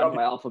alphabet. I forgot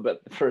my alphabet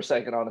for a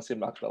second. Honestly,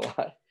 I'm not gonna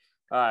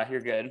lie.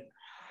 You're good.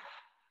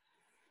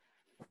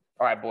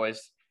 All right,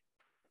 boys.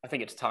 I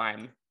think it's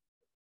time.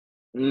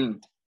 All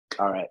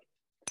right.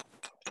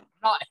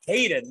 Not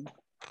hating,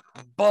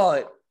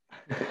 but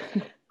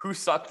who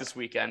sucked this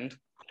weekend?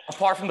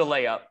 Apart from the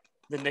layup,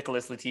 the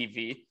Nicholas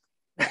Latifi.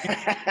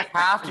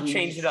 Have to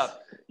change it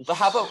up. But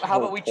how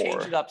about we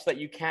change it up so that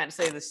you can't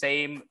say the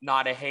same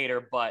not a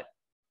hater, but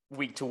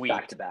week to week.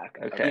 Back to back.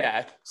 Okay.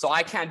 Yeah. So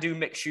I can't do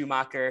Mick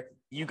Schumacher.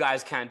 You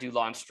guys can't do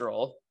Lance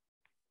Stroll.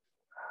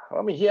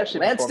 I mean, he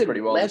actually performed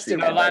pretty well. Lance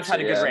had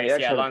a good race.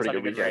 Yeah, Lance had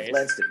a good race.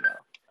 Lance did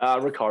well.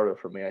 Ricardo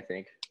for me, I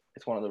think.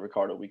 It's one of the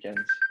Ricardo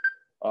weekends.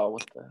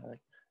 What the heck?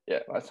 Yeah,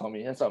 that's on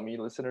me. That's on me,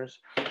 listeners.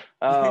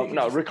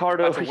 No,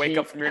 Ricardo. Have to wake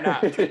up from your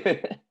nap.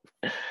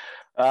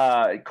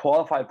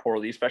 Qualified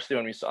poorly, especially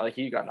when we saw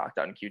he got knocked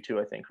out in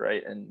Q2, I think,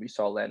 right? And we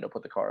saw Lando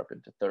put the car up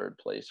into 3rd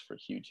place for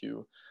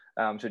Q2.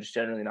 So just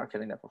generally not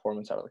getting that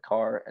performance out of the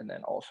car, and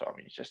then also, I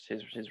mean, it's just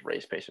his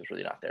race pace is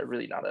really not there.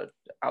 Really not an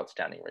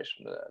outstanding race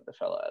from the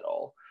fella at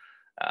all.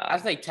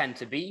 As they tend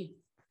to be.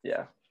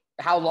 Yeah.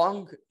 How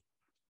long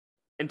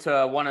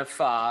into one of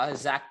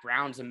Zach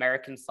Brown's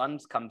American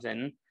sons comes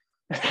in?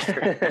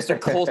 Mr.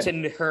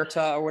 Colton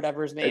Herta or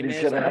whatever his name is.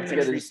 He's gonna have to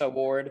get his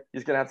award.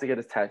 He's gonna have to get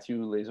his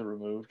tattoo laser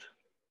removed.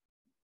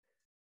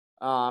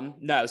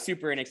 No,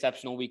 super an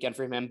exceptional weekend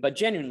for him, but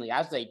genuinely,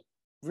 as they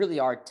really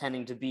are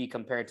tending to be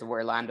compared to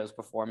where Lando's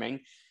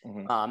performing.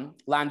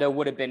 Lando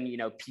would have been,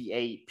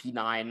 P8,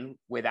 P9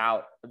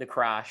 without the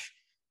crash.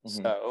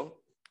 So,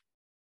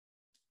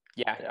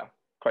 yeah,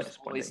 quite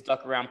disappointing. He's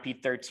stuck around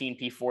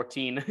P13,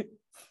 P14.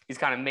 He's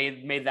kind of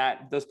made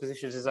those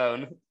positions his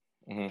own.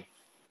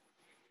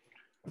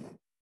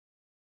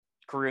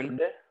 Karun,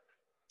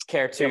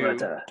 care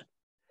to?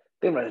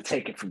 I'm going to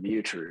take it from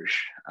you, Trush.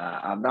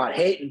 I'm not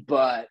hating,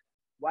 but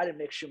why did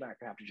Mick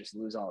Schumacher have to just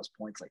lose all his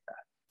points like that?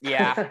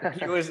 Yeah,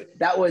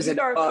 that was an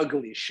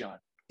ugly shunt.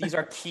 These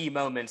are key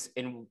moments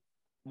in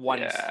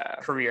one's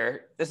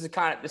career. This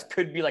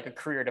could be like a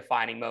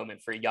career-defining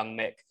moment for young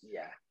Mick.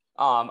 Yeah.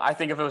 I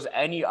think if it was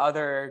any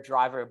other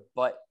driver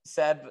but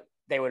Seb,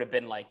 they would have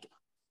been like,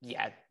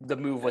 the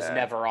move was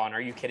never on.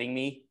 Are you kidding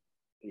me?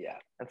 Yeah.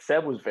 And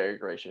Seb was very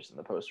gracious in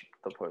the post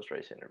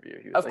race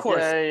interview. He was of course.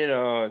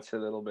 Yeah, it's a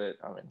little bit.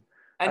 I mean,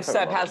 And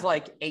Seb has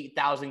like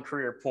 8,000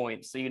 career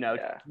points. So,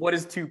 what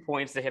is 2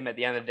 points to him at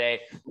the end of the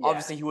day? Yeah.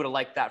 Obviously, he would have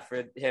liked that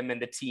for him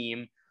and the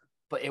team,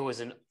 but it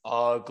was an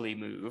ugly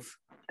move.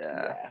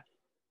 Yeah.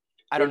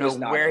 I don't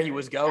know where he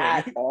was going.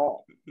 At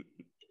all.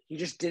 He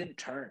just didn't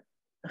turn.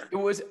 It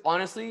was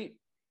honestly,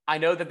 I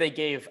know that they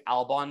gave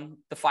Albon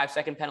the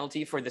 5-second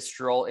penalty for the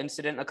Stroll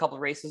incident a couple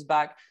of races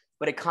back,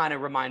 but it kind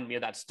of reminded me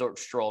of that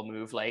Stroll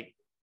move. Like,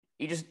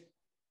 he just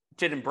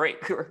didn't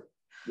brake.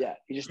 Yeah,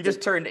 he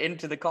just turned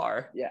into the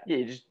car. Yeah,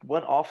 he just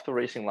went off the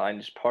racing line,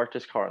 just parked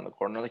his car in the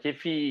corner. Like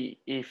if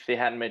they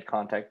hadn't made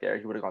contact there,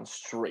 he would have gone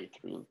straight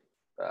through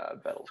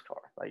Vettel's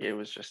car. Like it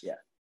was just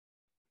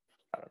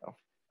I don't know,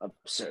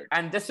 absurd.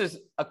 And this is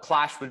a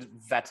clash with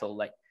Vettel.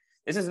 Like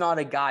this is not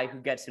a guy who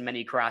gets in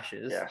many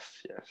crashes. Yes.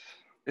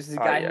 This is a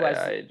guy who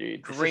has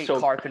great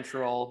car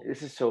control.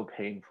 This is so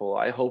painful.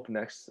 I hope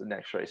next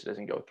race it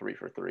doesn't go 3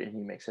 for 3 and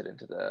he makes it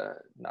into the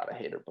not a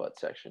hater but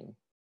section.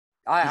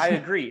 I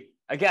agree.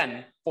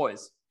 Again,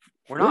 boys,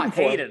 we're not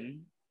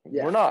hating.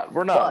 Yeah. We're not.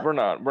 We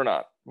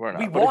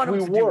want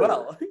him to do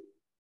well.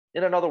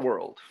 In another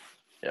world.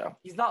 Yeah.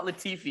 He's not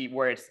Latifi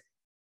where it's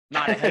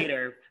not a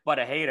hater, but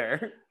a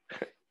hater.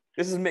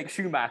 This is Mick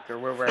Schumacher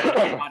where we're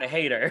not a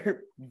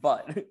hater,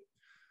 but.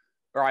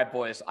 All right,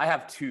 boys, I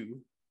have 2.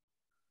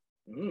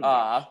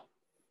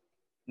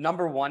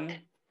 Number 1,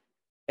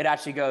 it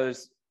actually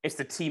goes, it's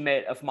the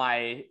teammate of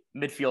my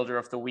midfielder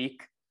of the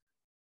week.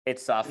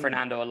 It's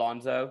Fernando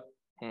Alonso.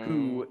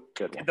 Who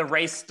the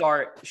race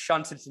start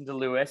shunted into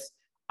Lewis.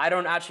 I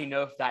don't actually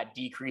know if that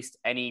decreased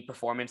any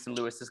performance in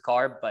Lewis's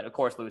car, but of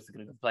course Lewis is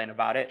going to complain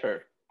about it.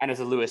 Sure. And as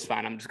a Lewis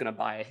fan, I'm just going to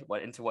buy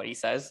into what he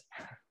says.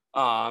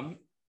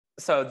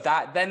 So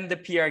then the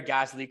Pierre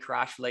Gasly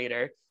crash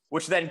later,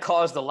 which then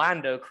caused the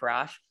Lando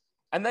crash,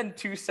 and then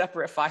 2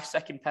 separate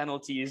 5-second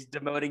penalties,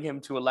 demoting him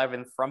to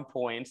 11th from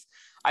points.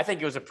 I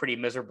think it was a pretty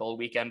miserable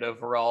weekend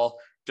overall,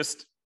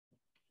 just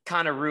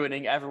kind of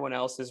ruining everyone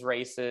else's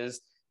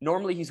races.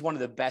 Normally, he's one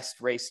of the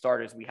best race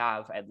starters we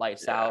have at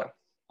Lights Out.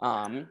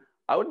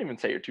 I wouldn't even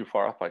say you're too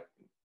far off. Like,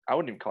 I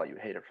wouldn't even call you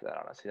a hater for that,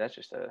 honestly. That's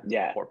just a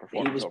poor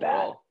performance. He was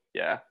overall.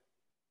 bad. Yeah.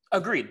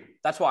 Agreed.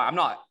 That's why I'm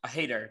not a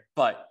hater,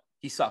 but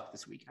he sucked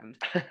this weekend.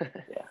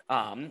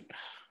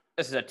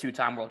 This is a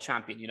 2-time world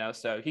champion,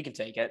 so he can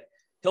take it.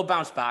 He'll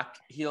bounce back.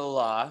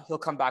 He'll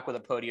come back with a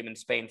podium in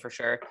Spain for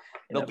sure.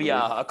 There'll be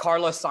a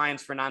Carlos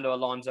Sainz, Fernando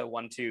Alonso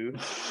 1-2.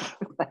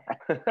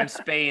 and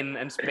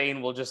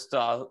Spain will just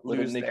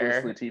lose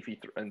there. Latifi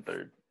in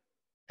 3rd.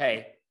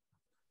 Hey,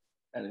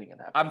 anything can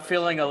happen. I'm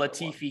feeling a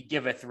Latifi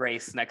giveth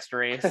race next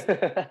race,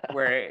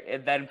 where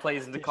it then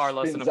plays into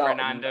Carlos and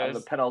Fernando on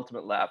the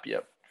penultimate lap.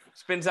 Yep.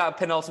 Spins out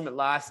penultimate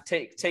last.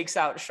 Takes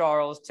out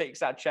Charles.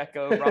 Takes out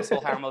Checo.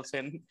 Russell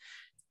Hamilton.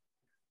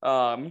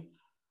 And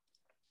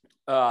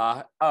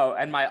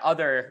my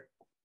other,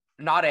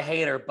 not a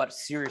hater but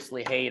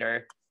seriously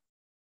hater,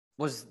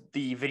 was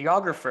the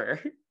videographer.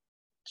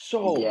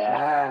 So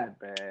bad,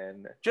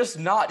 man. Just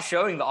not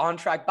showing the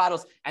on-track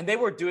battles. And they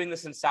were doing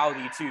this in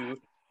Saudi too,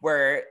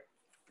 where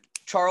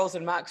Charles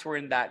and Max were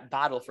in that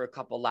battle for a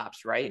couple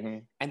laps, right? Mm-hmm.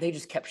 And they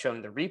just kept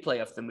showing the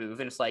replay of the move.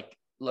 And it's like,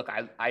 look,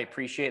 I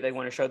appreciate they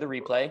want to show the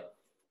replay,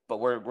 but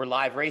we're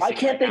live racing. Why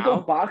can't they go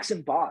box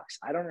and box?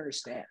 I don't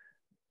understand.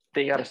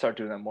 They got to start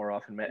doing that more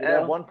often, man.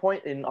 At one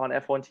point on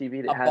F1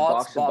 TV, they had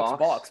box and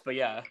box. But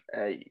yeah.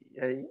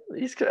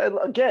 He's,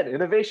 again,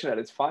 innovation at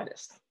its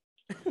finest.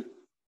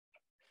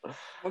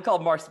 One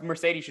called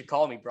Mercedes should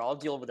call me, bro. I'll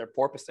deal with their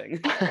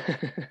porpoising.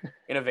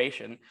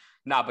 Innovation.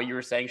 Nah, but you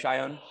were saying,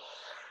 Cheyenne?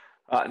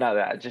 No,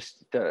 that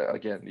just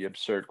the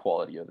absurd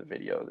quality of the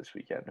video this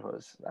weekend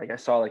was like I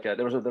saw like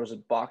there was a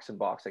box and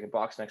box, like a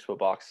box next to a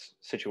box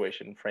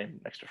situation, frame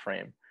next to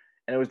frame,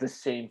 and it was the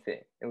same thing.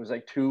 It was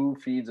like 2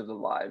 feeds of the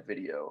live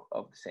video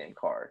of the same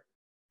car,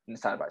 and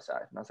side by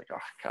side, and I was like, oh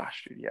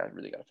gosh, dude, yeah, I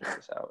really got to figure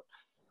this out.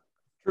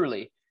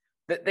 Truly,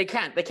 they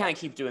can't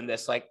keep doing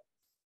this. Like,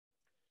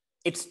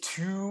 it's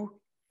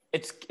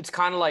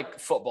kind of like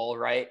football,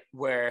 right?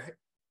 Where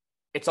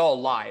it's all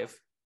live.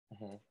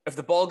 Mm-hmm. If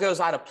the ball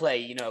goes out of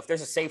play, if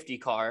there's a safety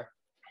car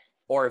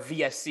or a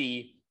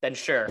VSC, then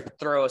sure,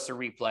 throw us a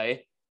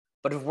replay.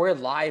 But if we're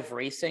live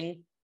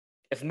racing,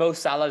 if Mo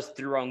Salah's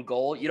through on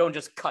goal, you don't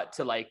just cut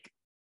to like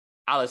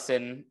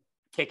Allison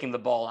kicking the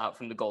ball out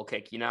from the goal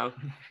kick,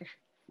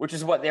 which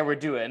is what they were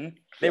doing.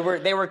 They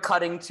were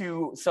cutting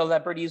to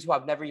celebrities who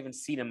I've never even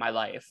seen in my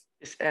life.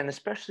 And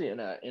especially in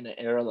an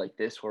era like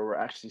this where we're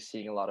actually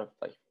seeing a lot of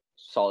like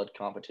solid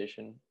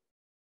competition.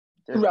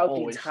 Throughout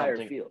the entire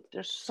field.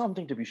 There's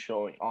something to be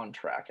showing on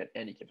track at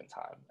any given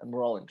time, and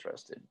we're all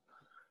interested.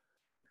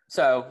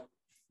 So,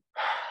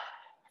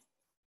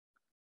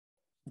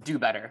 do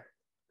better,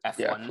 F1.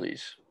 Yeah,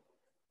 please.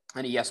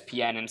 And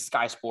ESPN and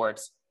Sky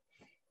Sports,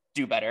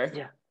 do better.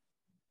 Yeah.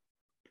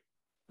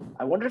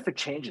 I wonder if it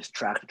changes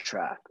track to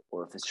track,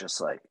 or if it's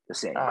just like the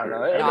same. I don't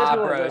know. Nah,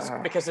 bro, it's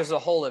because there's a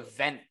whole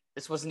event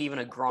this wasn't even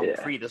a Grand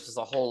Prix. This was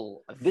a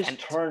whole event. This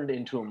turned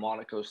into a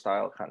Monaco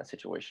style kind of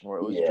situation where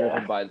it was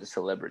driven by the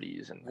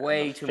celebrities and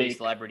way too many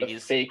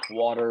celebrities. The fake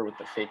water with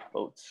the fake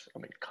boats. I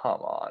mean,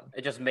 come on.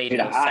 It just made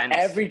no sense.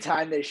 Every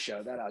time they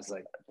show that, I was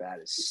like, that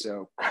is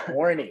so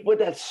corny. But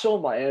that's so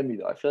Miami,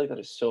 though. I feel like that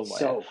is so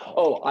Miami.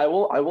 I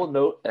will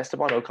note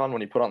Esteban Ocon,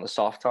 when he put on the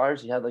soft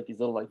tires, he had like these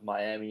little like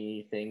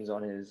Miami things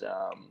on his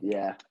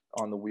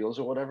on the wheels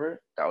or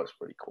whatever. That was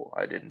pretty cool.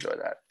 I did enjoy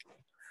that.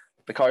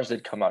 The cars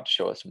did come out to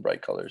show us some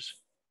bright colors.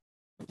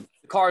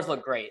 The cars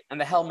look great,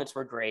 and the helmets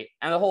were great,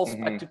 and the whole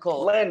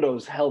spectacle.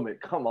 Lando's helmet,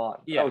 come on,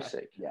 that was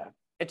sick. Yeah,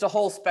 it's a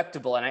whole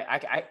spectacle, and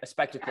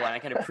I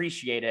can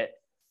appreciate it,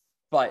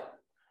 but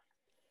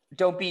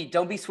don't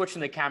be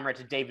switching the camera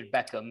to David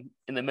Beckham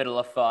in the middle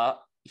of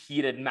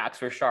heated Max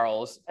for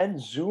Charles. And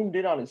zoomed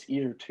in on his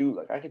ear too.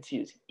 Like I could see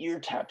his ear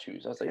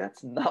tattoos. I was like,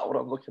 that's not what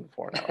I'm looking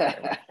for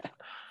now.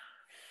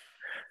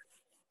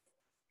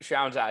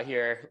 Shroud's out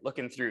here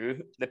looking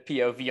through the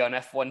POV on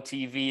F1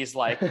 TVs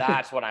like,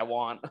 that's what I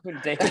want.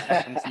 David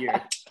Beckham's here.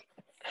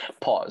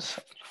 Pause.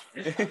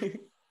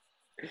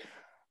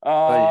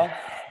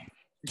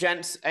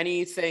 Gents,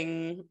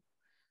 anything?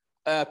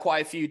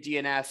 Quite a few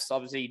DNFs.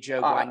 Obviously,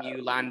 Zhou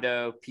Guanyu,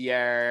 Lando,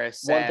 Pierre,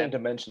 Seb. One thing to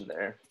mention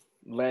there.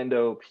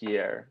 Lando,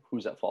 Pierre,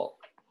 who's at fault,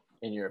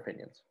 in your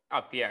opinions?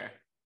 Oh, Pierre.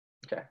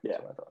 Okay. Yeah,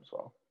 I thought as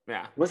well.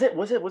 Yeah. Was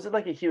it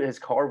like his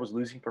car was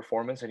losing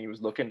performance and he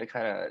was looking to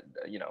kind of,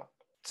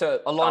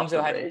 So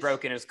Alonso had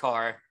broken his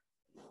car.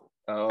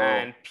 Oh.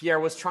 And Pierre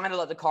was trying to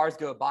let the cars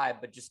go by,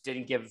 but just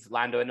didn't give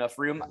Lando enough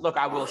room. Look,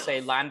 I will say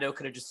Lando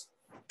could have just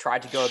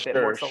tried to go a bit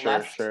more to the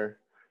left. Sure.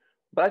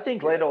 But I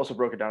think Lando also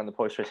broke it down in the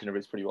post-race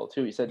interviews pretty well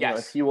too. He said,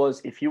 if he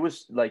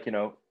was like,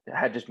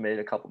 had just made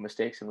a couple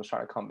mistakes and was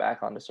trying to come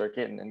back on the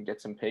circuit and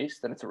get some pace,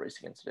 then it's a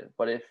racing incident.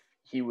 But if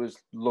he was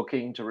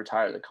looking to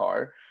retire the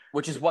car,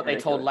 which is what they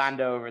told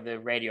Lando over the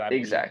radio.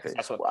 Exactly.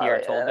 That's what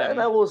Pierre told them.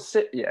 And I will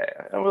say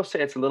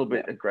it's a little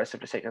bit aggressive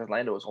to say because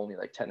Lando was only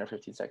like 10 or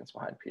 15 seconds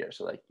behind Pierre.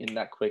 So like in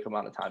that quick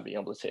amount of time, being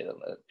able to say that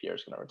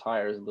Pierre's going to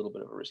retire is a little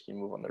bit of a risky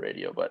move on the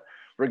radio. But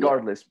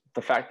regardless,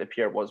 the fact that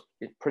Pierre was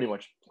pretty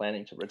much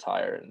planning to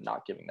retire and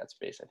not giving that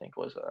space, I think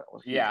was a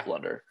huge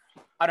blunder.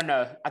 I don't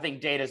know. I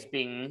think data's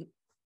being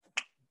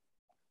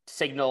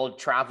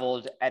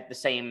traveled at the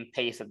same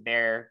pace that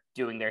they're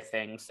doing their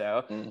thing.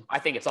 So I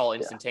think it's all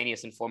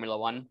instantaneous in Formula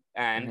One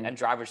and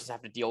drivers just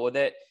have to deal with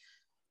it.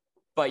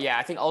 But yeah,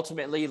 I think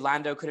ultimately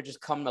Lando could have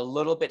just come a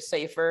little bit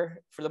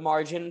safer for the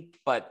margin,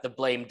 but the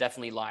blame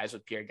definitely lies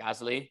with Pierre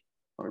Gasly.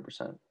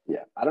 100%. Yeah.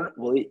 I don't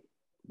know.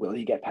 Will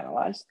he get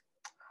penalized?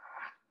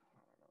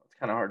 It's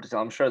kind of hard to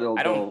tell. I'm sure they'll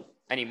go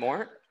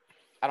anymore.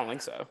 I don't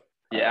think so.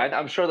 Yeah,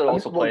 I'm sure they'll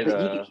also play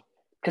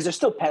because there's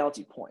still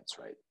penalty points,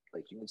 right?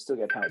 Like you can still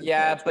get penalty.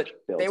 Yeah, but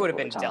they would have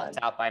been dealt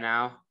out by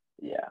now.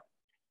 Yeah.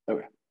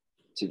 Okay.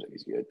 Seems like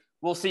he's good.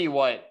 We'll see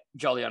what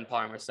Jolyon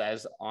Palmer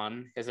says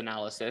on his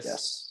analysis.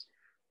 Yes.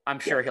 I'm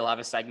sure he'll have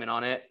a segment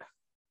on it.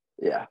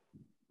 Yeah.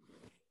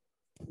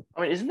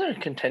 I mean, isn't there a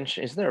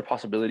contention? Isn't there a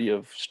possibility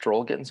of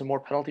Stroll getting some more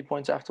penalty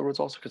points afterwards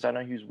also? Because I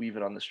know he was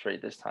weaving on the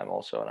straight this time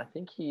also. And I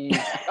think he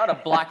got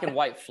a black and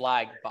white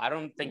flag, but I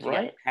don't think he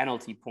got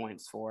penalty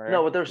points for it.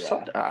 No, but there's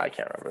something. I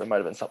can't remember. There might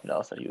have been something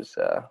else that he was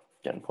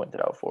getting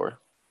pointed out for.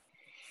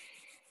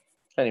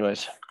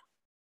 Anyways.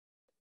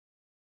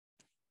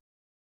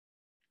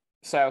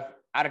 So,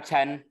 out of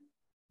 10,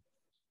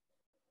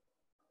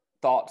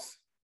 thoughts?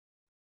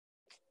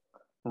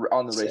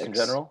 On the race in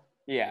general?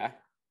 Yeah.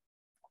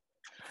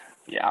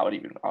 Yeah, I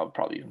would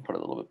probably even put it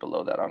a little bit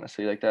below that,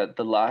 honestly. Like that,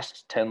 the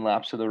last 10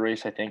 laps of the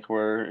race, I think,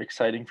 were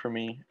exciting for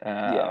me.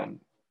 And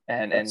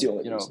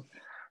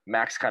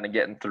Max kind of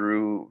getting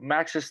through.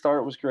 Max's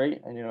start was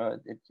great, and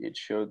it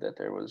showed that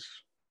there was,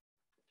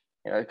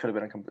 it could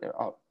have been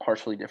a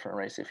partially different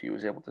race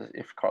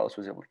if Carlos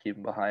was able to keep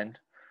him behind.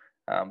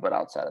 But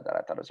outside of that,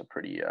 I thought it was a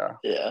pretty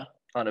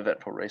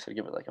uneventful race. I'd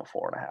give it like a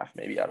 4.5,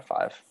 maybe out of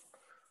 5.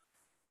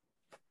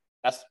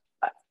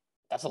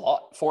 That's a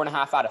lot.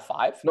 4.5 out of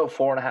 5? No,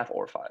 4.5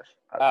 or 5.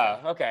 Oh,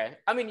 okay.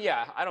 I mean,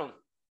 yeah,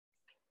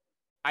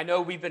 I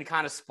know we've been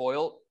kind of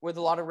spoiled with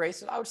a lot of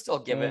races. I would still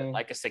give it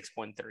like a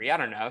 6.3. I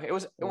don't know. It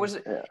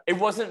wasn't.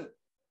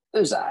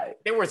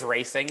 There was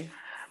racing.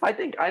 I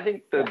think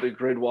the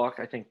grid walk.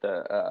 I think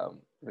the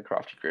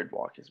Crofty grid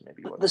walk is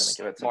maybe what's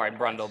going to give it. Martin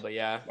Brundle, but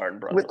yeah. Martin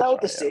Brundle.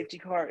 Without the safety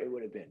car, it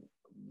would have been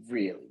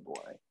really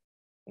boring.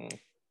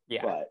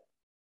 Yeah. But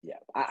yeah,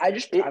 I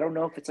don't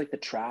know if it's like the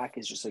track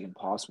is just like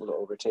impossible to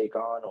overtake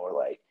on, or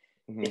like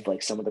if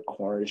like some of the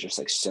corners just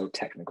like so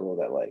technical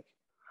that like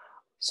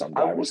some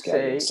drivers get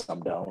it and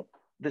some don't.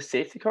 The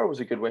safety car was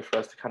a good way for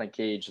us to kind of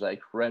gauge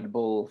like Red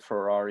Bull,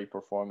 Ferrari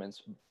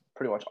performance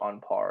pretty much on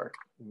par,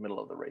 middle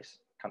of the race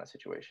kind of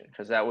situation,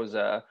 because that was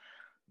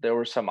there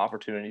were some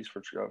opportunities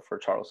for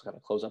Charles to kind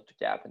of close up the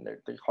gap, and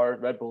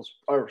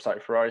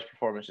Ferrari's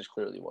performance just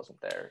clearly wasn't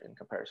there in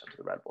comparison to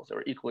the Red Bulls. They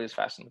were equally as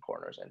fast in the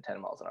corners and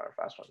 10 miles an hour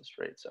faster on the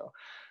straight. So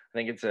I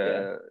think it's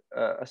a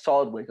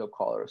solid wake-up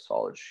call, or a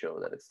solid show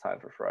that it's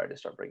time for Ferrari to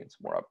start bringing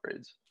some more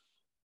upgrades.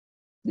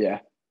 Yeah.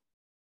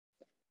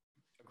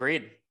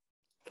 Agreed.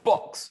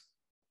 Box.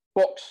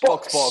 Box.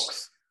 Box.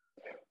 Box.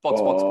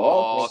 Box.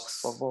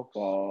 Box.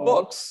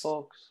 Box. Box.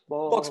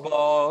 Box.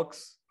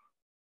 Box.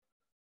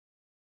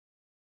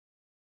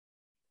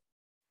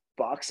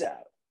 Box out.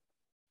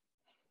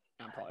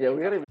 I'm probably Yeah, gonna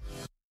we cut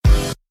gotta.